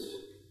spirits.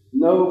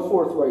 No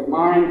forthright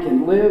mind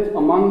can live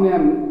among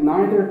them,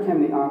 neither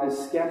can the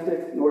honest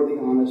skeptic nor the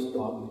honest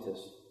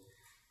dogmatist.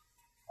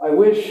 I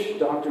wish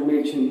Dr.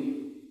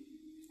 Machen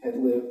had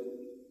lived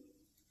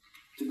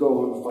to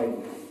go on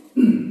fighting.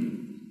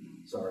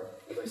 Sorry,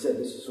 as I said,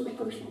 this is sort of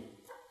personal.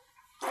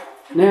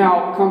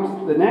 Now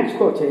comes the next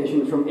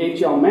quotation from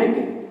H.L.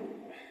 Mencken.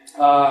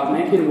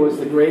 Mencken was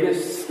the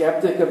greatest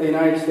skeptic of the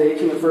United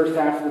States in the first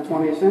half of the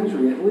 20th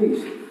century, at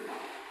least.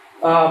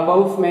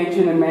 Both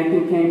Machen and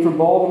Mencken came from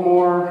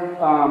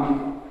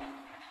Baltimore.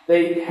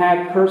 They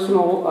had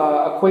personal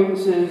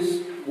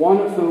acquaintances, one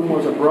of whom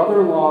was a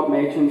brother-in-law of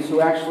Machen's,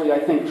 who actually, I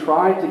think,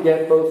 tried to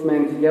get both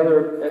men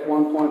together at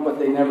one point, but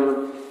they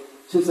never,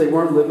 since they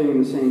weren't living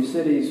in the same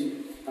cities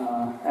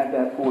at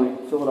that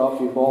point,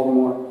 Philadelphia and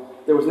Baltimore,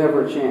 there was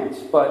never a chance.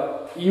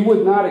 But you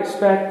would not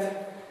expect...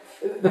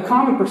 The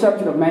common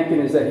perception of Mencken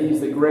is that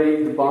he's the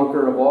great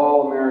debunker of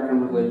all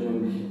American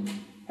religion.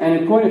 And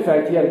in point of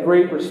fact, he had a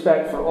great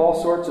respect for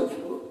all sorts of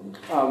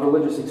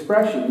religious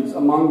expressions,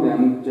 among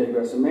them J.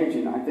 Gresham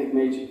Machen. I think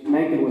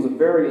Mencken was a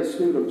very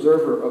astute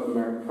observer of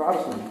American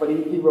Protestants. But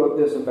he wrote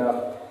this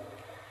about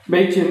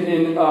Machen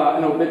in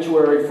an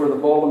obituary for the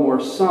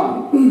Baltimore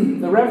Sun.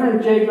 The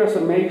Reverend J.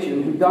 Gresham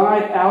Machen, who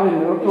died out in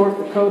North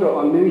Dakota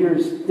on New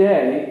Year's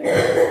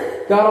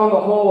Day, got on the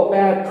whole a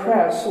bad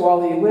press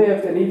while he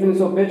lived, and even his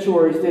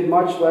obituaries did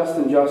much less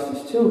than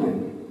justice to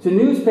him. To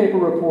newspaper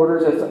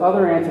reporters, as to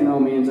other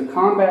antinomians, a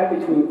combat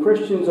between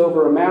Christians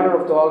over a matter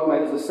of dogma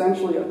is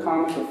essentially a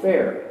comic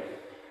affair.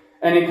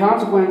 And in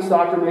consequence,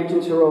 Dr.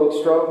 Machen's heroic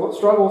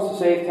struggles to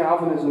save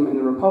Calvinism in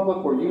the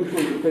Republic were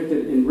usually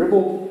depicted in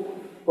ribald,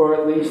 or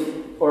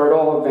at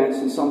all events,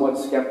 in somewhat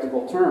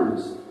skeptical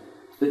terms.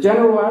 The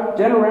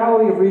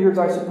generality of readers,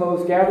 I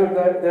suppose, gathered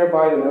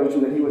thereby the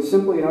notion that he was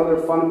simply another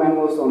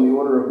fundamentalist on the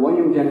order of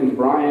William Jennings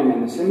Bryan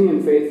and the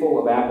Simeon faithful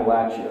of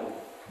Appalachia.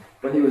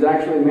 But he was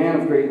actually a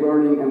man of great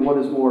learning and, what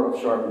is more, of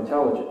sharp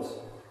intelligence.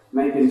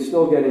 Mencken's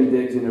still getting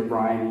digs into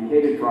Bryan. He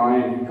hated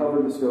Bryan. He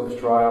covered the Scopes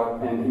trial,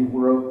 and he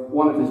wrote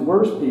one of his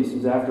worst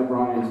pieces after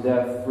Bryan's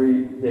death,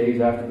 3 days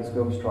after the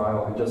Scopes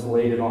trial, and just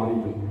laid it on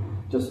even,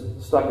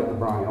 just stuck it to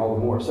Bryan all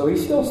the more. So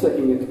he's still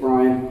sticking it to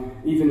Bryan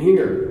even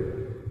here.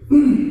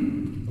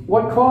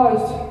 What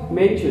caused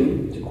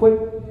Machen to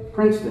quit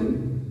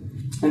Princeton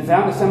and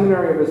found a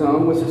seminary of his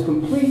own was his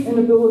complete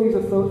inability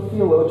as a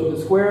theologian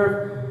to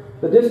square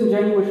the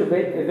disingenuous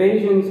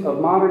evasions of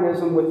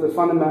modernism with the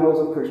fundamentals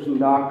of Christian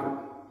doctrine.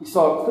 He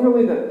saw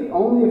clearly that the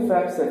only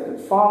effects that could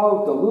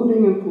follow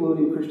diluting and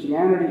polluting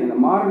Christianity in a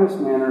modernist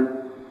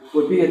manner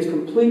would be its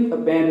complete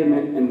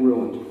abandonment and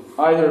ruin.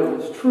 Either it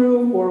was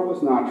true or it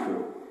was not true.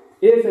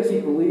 If, as he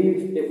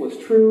believed, it was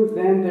true,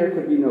 then there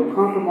could be no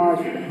compromise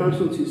with the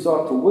persons who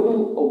sought to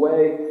whittle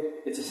away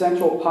its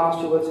essential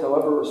postulates,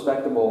 however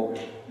respectable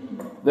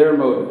their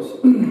motives.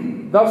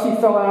 Thus he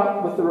fell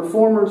out with the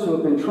reformers who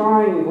had been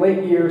trying in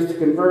late years to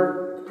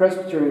convert the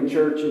Presbyterian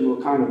Church into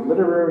a kind of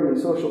literary and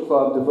social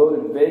club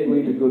devoted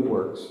vaguely to good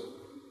works.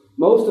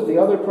 Most of the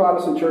other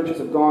Protestant churches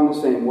have gone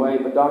the same way,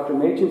 but Dr.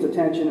 Machen's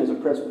attention as a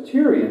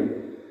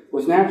Presbyterian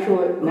was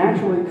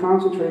naturally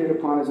concentrated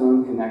upon his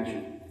own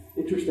connection.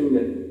 Interesting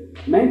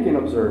that Mencken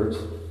observes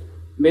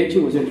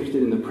Machen was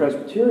interested in the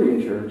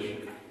Presbyterian Church.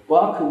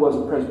 Buck, who was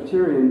a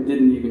Presbyterian,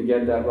 didn't even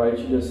get that right.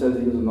 She just says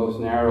he was the most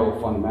narrow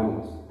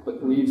fundamentalist,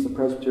 but leaves the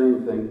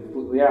Presbyterian thing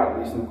completely out, at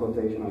least in the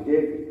quotation I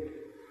gave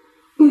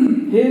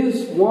you.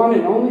 His one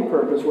and only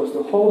purpose was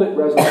to hold it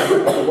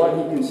resolute to what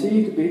he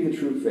conceived to be the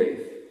true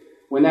faith.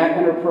 When that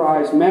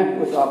enterprise met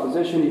with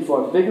opposition, he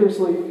fought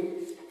vigorously,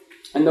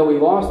 and though he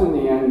lost in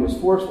the end and was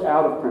forced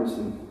out of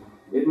Princeton,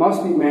 it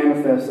must be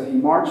manifest that he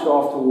marched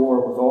off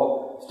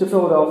to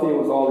Philadelphia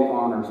with all the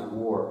honors of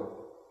war.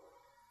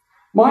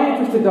 My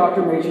interest in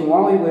Dr. Machen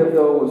while he lived,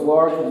 though it was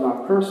large, was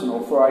not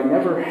personal, for I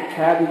never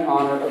had the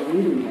honor of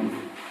meeting him.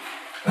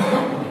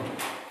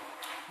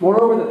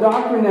 Moreover, the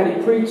doctrine that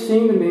he preached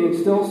seemed to me, and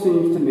still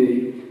seems to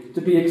me,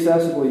 to be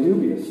excessively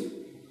dubious.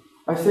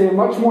 I say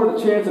much more the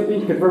chance of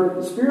being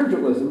converted to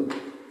spiritualism,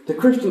 to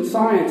Christian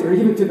Science, or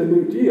even to the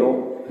New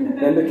Deal,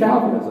 than to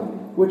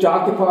Calvinism, which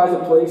occupies a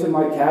place in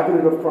my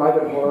cabinet of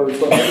private horrors,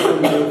 but never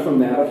removed from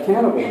that of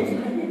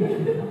cannibalism.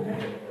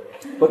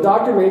 But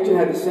Dr. Machen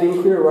had the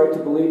same clear right to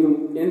believe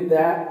in it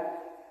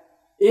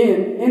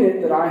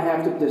that I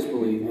have to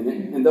disbelieve in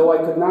it. And though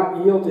I could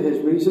not yield to his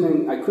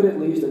reasoning, I could at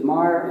least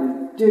admire,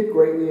 and did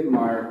greatly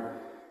admire,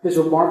 his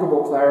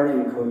remarkable clarity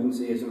and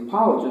cogency as an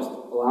apologist,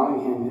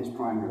 allowing him his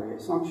primary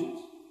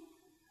assumptions.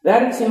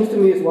 That, it seems to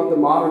me, is what the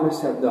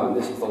modernists have done.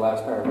 This is the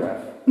last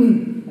paragraph of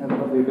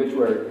the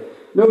obituary.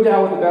 No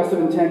doubt with the best of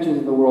intentions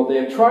in the world, they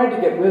have tried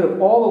to get rid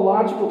of all the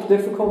logical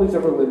difficulties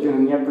of religion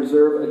and yet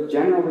preserve a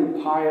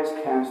generally pious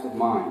cast of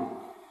mind.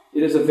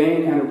 It is a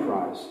vain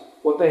enterprise.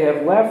 What they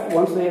have left,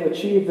 once they have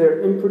achieved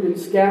their imprudent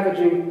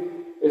scavenging,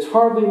 is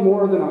hardly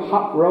more than a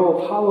hot row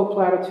of hollow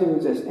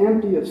platitudes as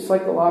empty of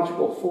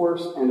psychological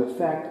force and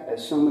effect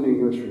as so many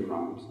nursery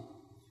rhymes.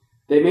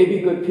 They may be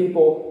good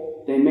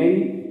people, they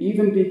may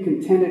even be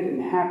contented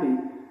and happy,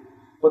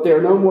 but they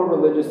are no more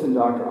religious than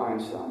Dr.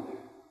 Einstein.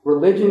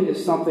 Religion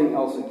is something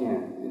else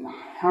again. In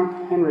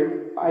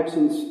Henrik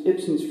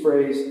Ibsen's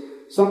phrase,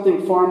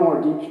 something far more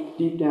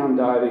deep down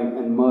diving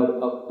and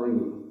mud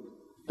upbringing.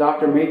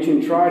 Dr.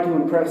 Machen tried to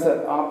impress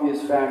that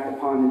obvious fact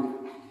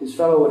upon his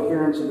fellow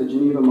adherents of the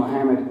Geneva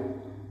Mohammed.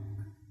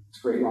 It's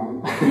a great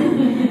line.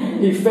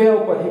 He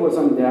failed, but he was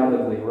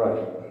undoubtedly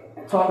right.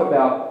 And talk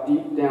about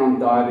deep down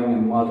diving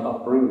and mud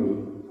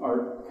upbringing.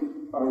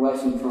 Our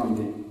lesson from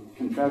the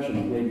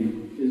confession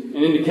maybe is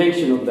an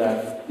indication of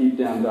that deep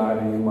down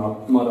diving and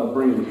mud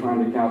upbringing,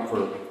 trying to account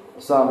for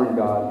a sovereign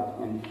God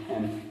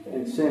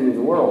and sin in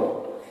the world.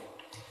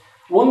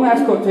 One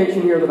last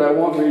quotation here that I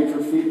won't read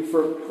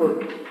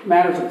for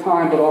matters of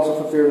time, but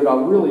also for fear that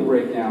I'll really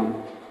break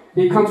down.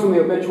 It comes from the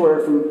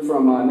obituary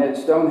from Ned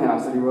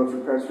Stonehouse that he wrote for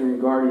Presbyterian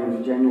Guardian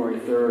on January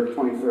 3rd,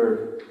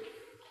 23rd,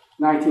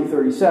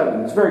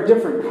 1937. It's a very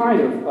different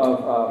kind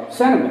of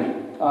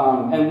sentiment,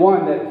 and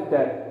one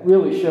that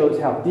really shows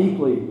how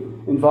deeply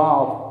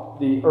involved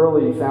the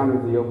early founder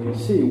of the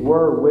OPC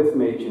were with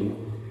Machen,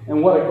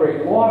 and what a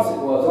great loss it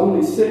was,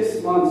 only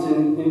 6 months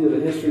into the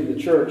history of the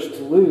church,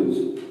 to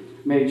lose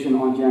Machen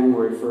on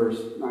January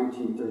 1st,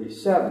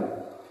 1937.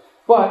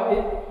 But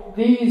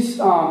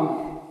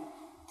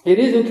it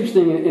is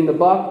interesting in the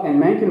Buck and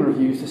Mencken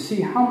reviews to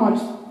see how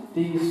much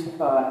these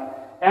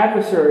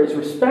adversaries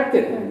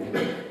respected him.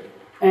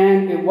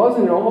 And it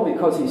wasn't at all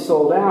because he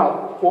sold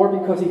out or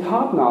because he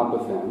hobnobbed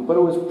with them, but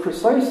it was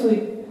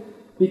precisely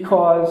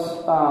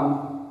because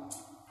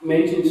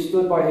Machen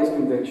stood by his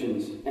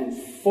convictions and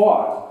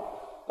fought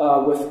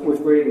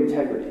with great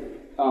integrity.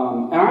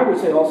 And I would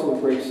say also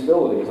with great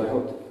civility, as I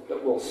hope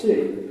that we'll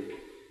see.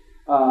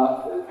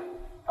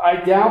 I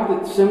doubt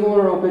that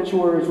similar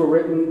obituaries were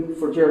written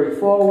for Jerry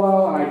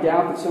Falwell, and I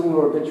doubt that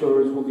similar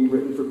obituaries will be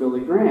written for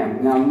Billy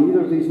Graham. Now, neither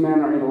of these men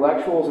are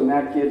intellectuals, and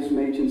that gives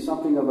Machen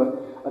something of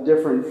a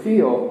different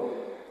feel.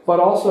 But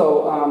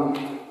also,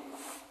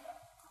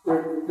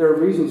 there are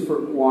reasons for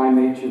why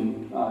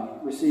Machen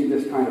received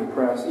this kind of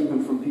press,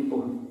 even from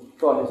people who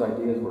thought his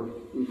ideas were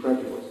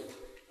incredulous.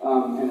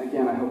 And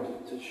again, I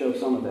hope to show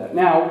some of that.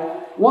 Now,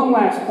 one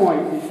last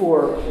point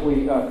before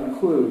we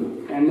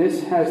conclude, and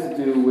this has to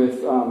do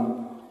with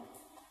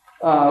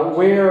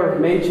where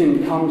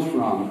Machen comes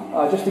from.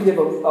 Just to give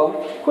a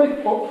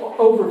quick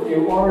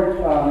overview or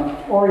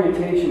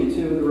orientation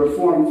to the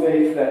Reformed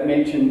faith that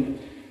Machen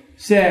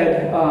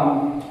said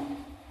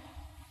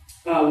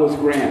was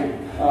grand.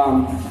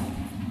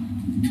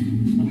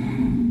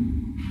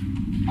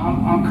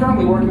 I'm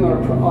currently working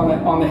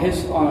on the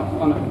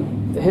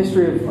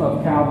history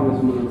of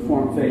Calvinism and the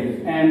Reformed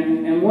faith,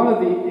 and one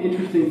of the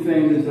interesting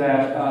things is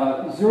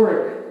that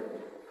Zurich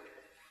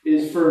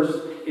is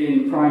first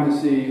in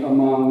primacy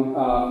among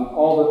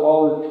all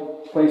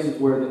the places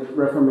where the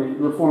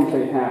Reformed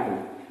faith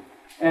happened,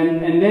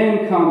 and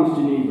then comes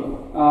Geneva,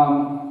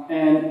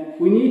 and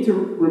we need to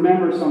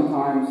remember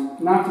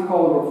sometimes not to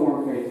call the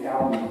Reformed faith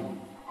Calvinism,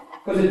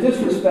 because it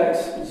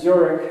disrespects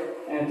Zurich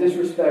and it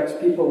disrespects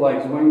people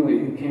like Zwingli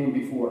who came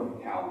before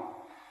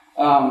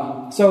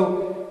Calvin.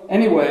 So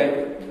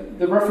anyway,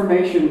 the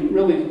Reformation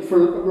really, for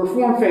the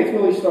Reformed faith,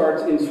 really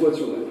starts in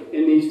Switzerland,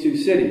 in these two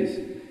cities.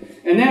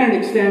 And then it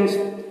extends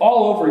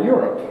all over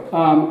Europe.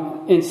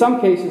 In some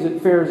cases,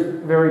 it fares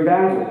very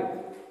badly.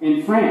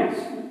 In France,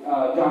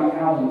 John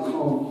Calvin's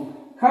home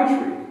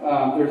country,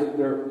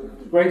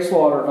 there's great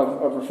slaughter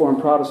of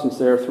Reformed Protestants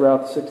there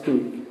throughout the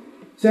 16th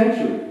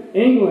century.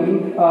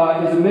 England is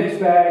a mixed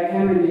bag.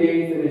 Henry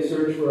VIII, in his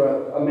search for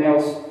a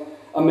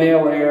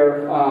male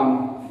heir,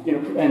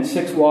 and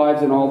 6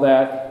 wives and all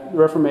that. The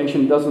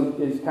Reformation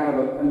is kind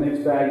of a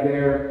mixed bag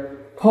there.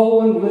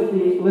 Poland,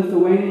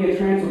 Lithuania,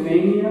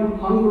 Transylvania,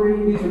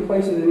 Hungary, these are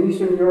places in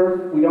Eastern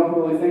Europe we don't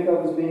really think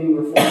of as being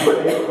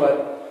Reformed faith,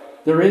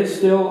 but there is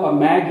still a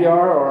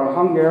Magyar or a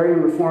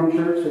Hungarian Reformed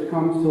church that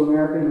comes to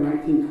America in the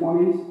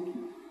 1920s.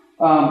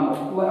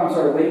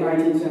 Late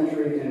 19th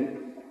century, and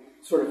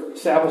sort of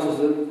establishes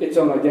its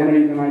own identity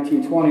in the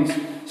 1920s.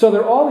 So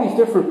there are all these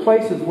different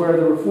places where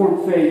the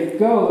Reformed faith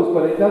goes,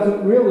 but it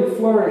doesn't really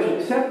flourish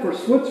except for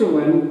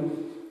Switzerland,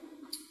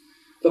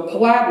 the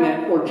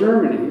Palatinate, or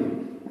Germany.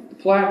 The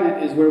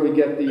Palatinate is where we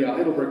get the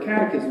Heidelberg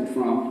Catechism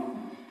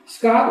from.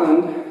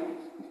 Scotland,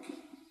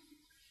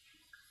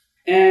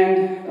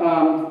 and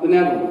the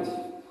Netherlands.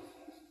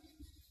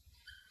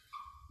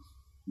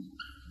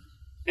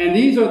 And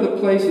these are the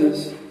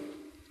places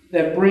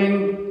that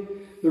bring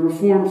the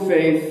Reformed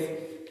faith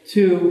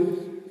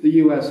to the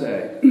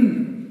USA.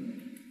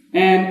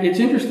 And it's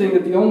interesting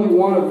that the only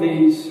one of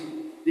these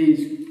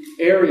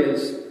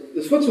areas,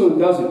 Switzerland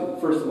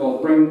doesn't, first of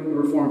all, bring the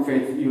Reformed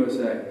faith to the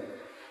USA.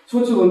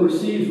 Switzerland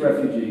receives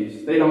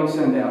refugees. They don't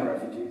send out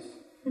refugees.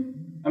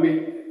 I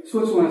mean,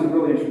 Switzerland has a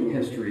really interesting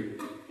history.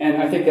 And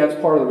I think that's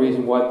part of the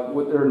reason why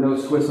there are no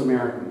Swiss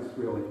Americans,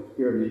 really,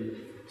 here.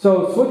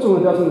 So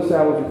Switzerland doesn't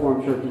establish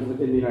Reformed churches in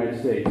the United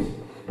States.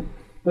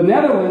 The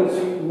Netherlands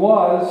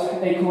was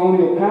a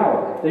colonial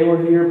power. They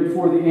were here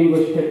before the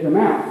English kicked them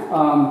out.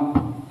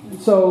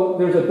 So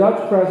there's a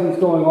Dutch presence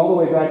going all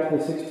the way back to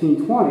the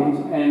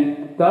 1620s,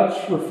 and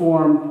Dutch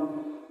Reformed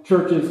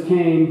churches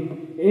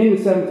came in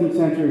the 17th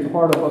century as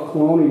part of a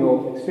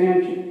colonial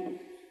expansion.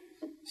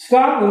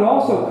 Scotland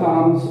also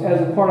comes as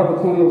a part of a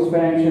colonial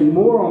expansion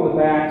more on the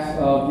backs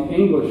of the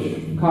English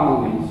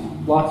colonies.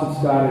 Lots of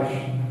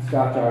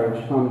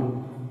Scotch-Irish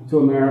come to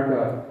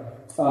America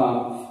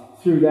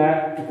through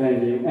that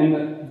venue. And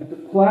the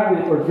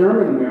Palatinate, or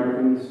German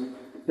Americans,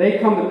 they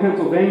come to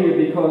Pennsylvania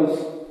because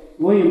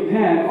William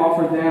Penn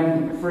offered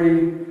them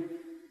free,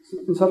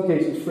 in some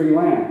cases, free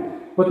land.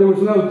 But there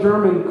was no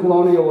German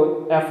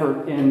colonial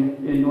effort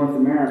in North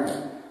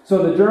America.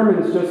 So the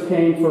Germans just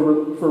came for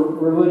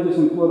religious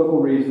and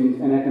political reasons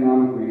and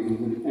economic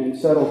reasons and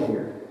settled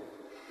here.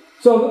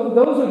 So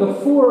those are the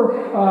four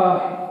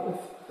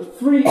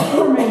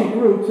main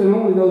groups, and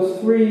only those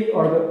three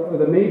are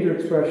the major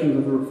expressions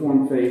of the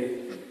Reformed faith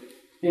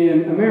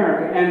in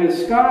America. And the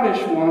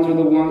Scottish ones are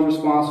the ones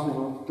responsible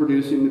for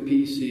producing the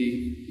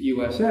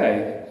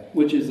PCUSA,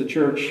 which is the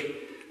church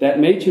that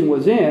Machen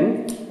was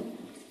in.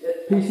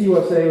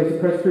 PCUSA was the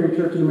Presbyterian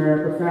Church in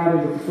America,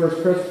 founded with the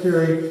First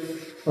Presbytery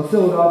of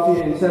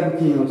Philadelphia in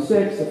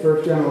 1706, the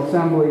First General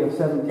Assembly of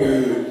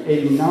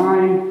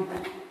 1789.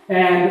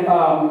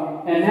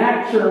 And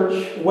that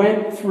church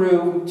went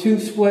through two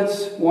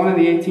splits, one in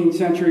the 18th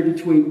century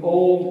between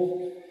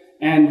Old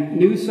and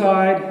New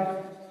Side,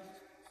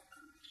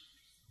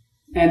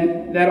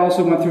 and that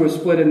also went through a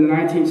split in the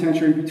 19th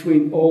century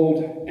between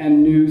Old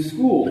and New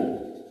School.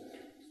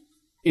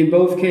 In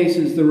both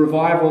cases, the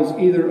revivals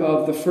either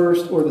of the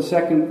First or the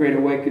Second Great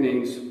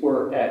Awakenings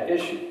were at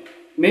issue.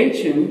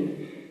 Machen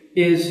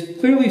is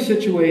clearly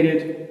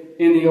situated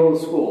in the Old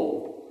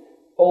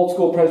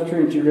School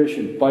Presbyterian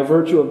tradition, by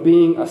virtue of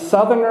being a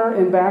Southerner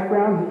in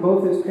background.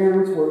 Both his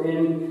parents were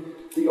in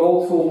the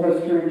Old School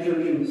Presbyterian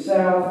Church in the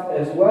South,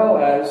 as well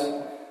as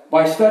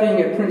by studying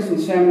at Princeton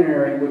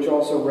Seminary, which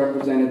also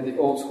represented the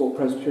Old School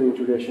Presbyterian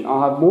tradition.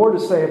 I'll have more to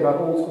say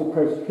about Old School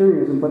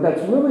Presbyterianism, but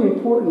that's really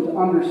important to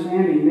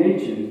understanding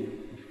Machen,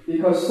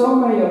 because so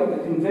many of the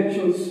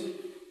convictions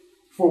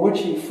for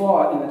which he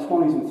fought in the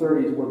 20s and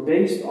 30s were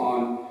based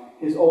on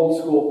his Old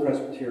School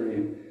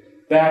Presbyterian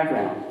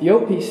background. The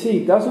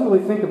OPC doesn't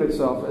really think of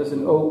itself as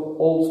an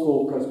Old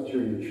School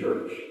Presbyterian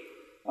church,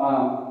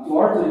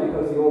 largely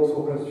because the Old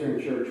School Presbyterian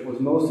church was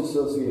most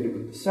associated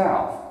with the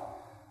South.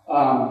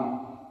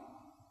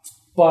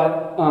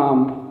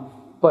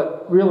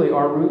 But really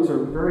our roots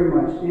are very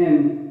much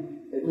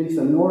in at least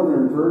a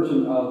northern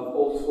version of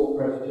Old School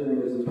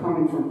Presbyterianism,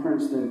 coming from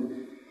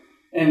Princeton,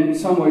 and in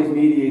some ways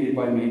mediated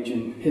by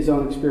Machen, his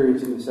own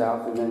experience in the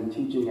South, and then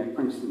teaching at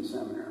Princeton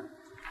Seminary.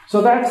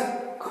 So that's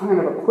kind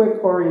of a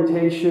quick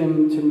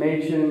orientation to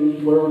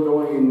Machen, where we're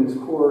going in this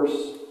course.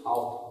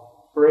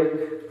 I'll break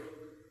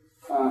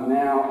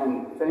now,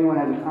 and if anyone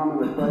has a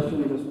comment or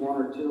question, just one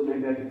or two,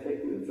 maybe I could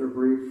take them if they're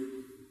brief.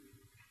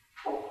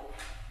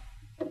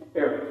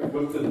 Eric.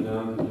 What's the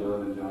John?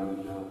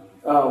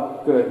 Oh,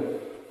 good.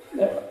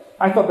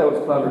 I thought that was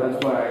clever,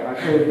 that's why I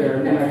put it there,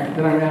 and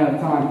then I ran out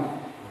of time.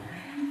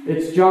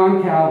 It's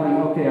John Calvin.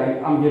 Okay,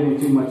 I'm giving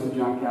too much to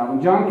John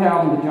Calvin. John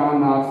Calvin to John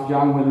Knox,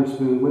 John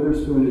Witherspoon.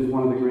 Witherspoon is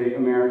one of the great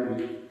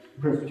American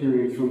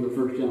Presbyterians from the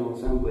First General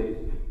Assembly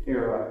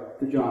era,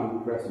 to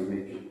John Gresham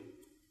Machen.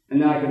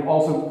 And then I could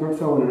also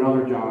throw in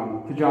another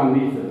John, to John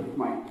Mather,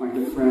 my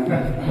good friend.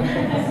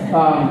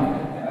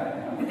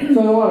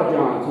 So a lot of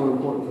Johns who are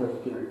important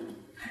Presbyterians.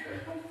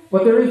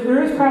 But there is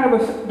kind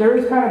of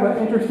an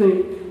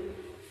interesting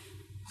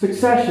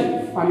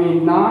succession. I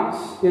mean, Knox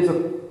is a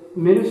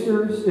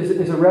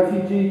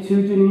refugee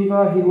to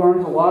Geneva. He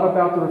learns a lot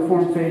about the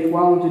Reformed faith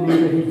while in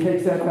Geneva. He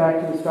takes that back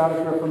to the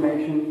Scottish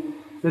Reformation.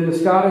 Then the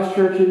Scottish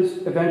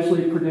churches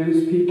eventually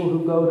produce people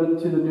who go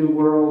to the New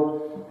World.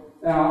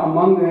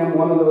 Among them,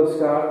 one of those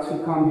Scots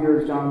who come here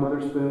is John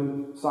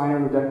Witherspoon, signer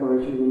of the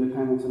Declaration of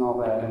Independence and all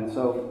that. And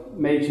so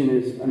Machen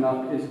is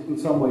in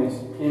some ways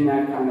in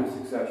that kind of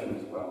succession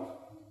as well.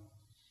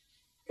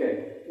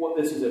 Okay, well,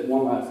 this is it.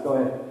 One last. Go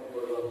ahead.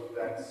 What about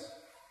Beck's?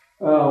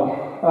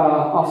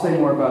 I'll say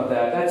more about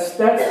that.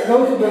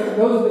 Those are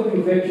the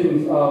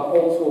convictions of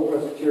Old School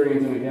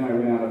Presbyterians, and again I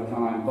ran out of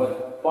time.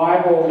 But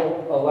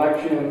Bible,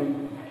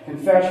 election,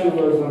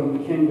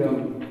 confessionalism,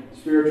 kingdom,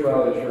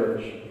 spirituality,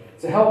 church.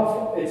 It's a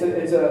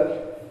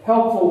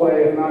helpful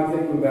way of not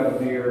thinking about a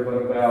beer, but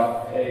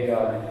about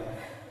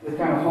the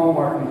kind of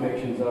hallmark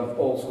convictions of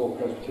Old School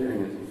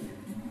Presbyterianism.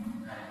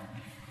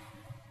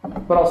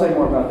 But I'll say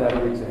more about that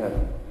in weeks ahead.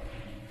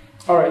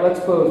 All right, let's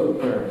close with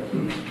prayer.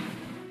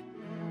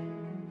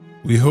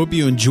 We hope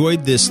you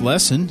enjoyed this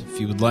lesson. If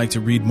you would like to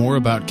read more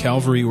about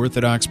Calvary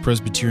Orthodox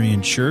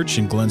Presbyterian Church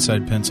in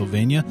Glenside,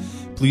 Pennsylvania,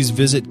 please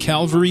visit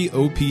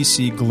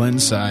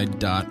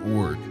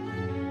calvaryopcglenside.org.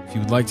 If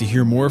you would like to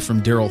hear more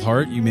from Darryl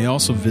Hart, you may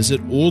also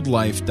visit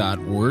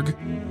oldlife.org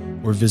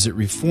or visit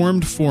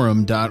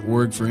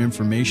reformedforum.org for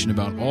information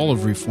about all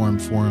of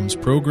Reformed Forum's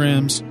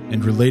programs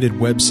and related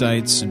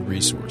websites and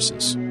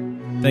resources.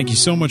 Thank you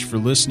so much for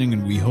listening,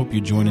 and we hope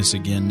you join us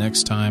again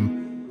next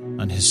time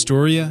on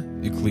Historia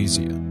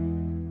Ecclesia.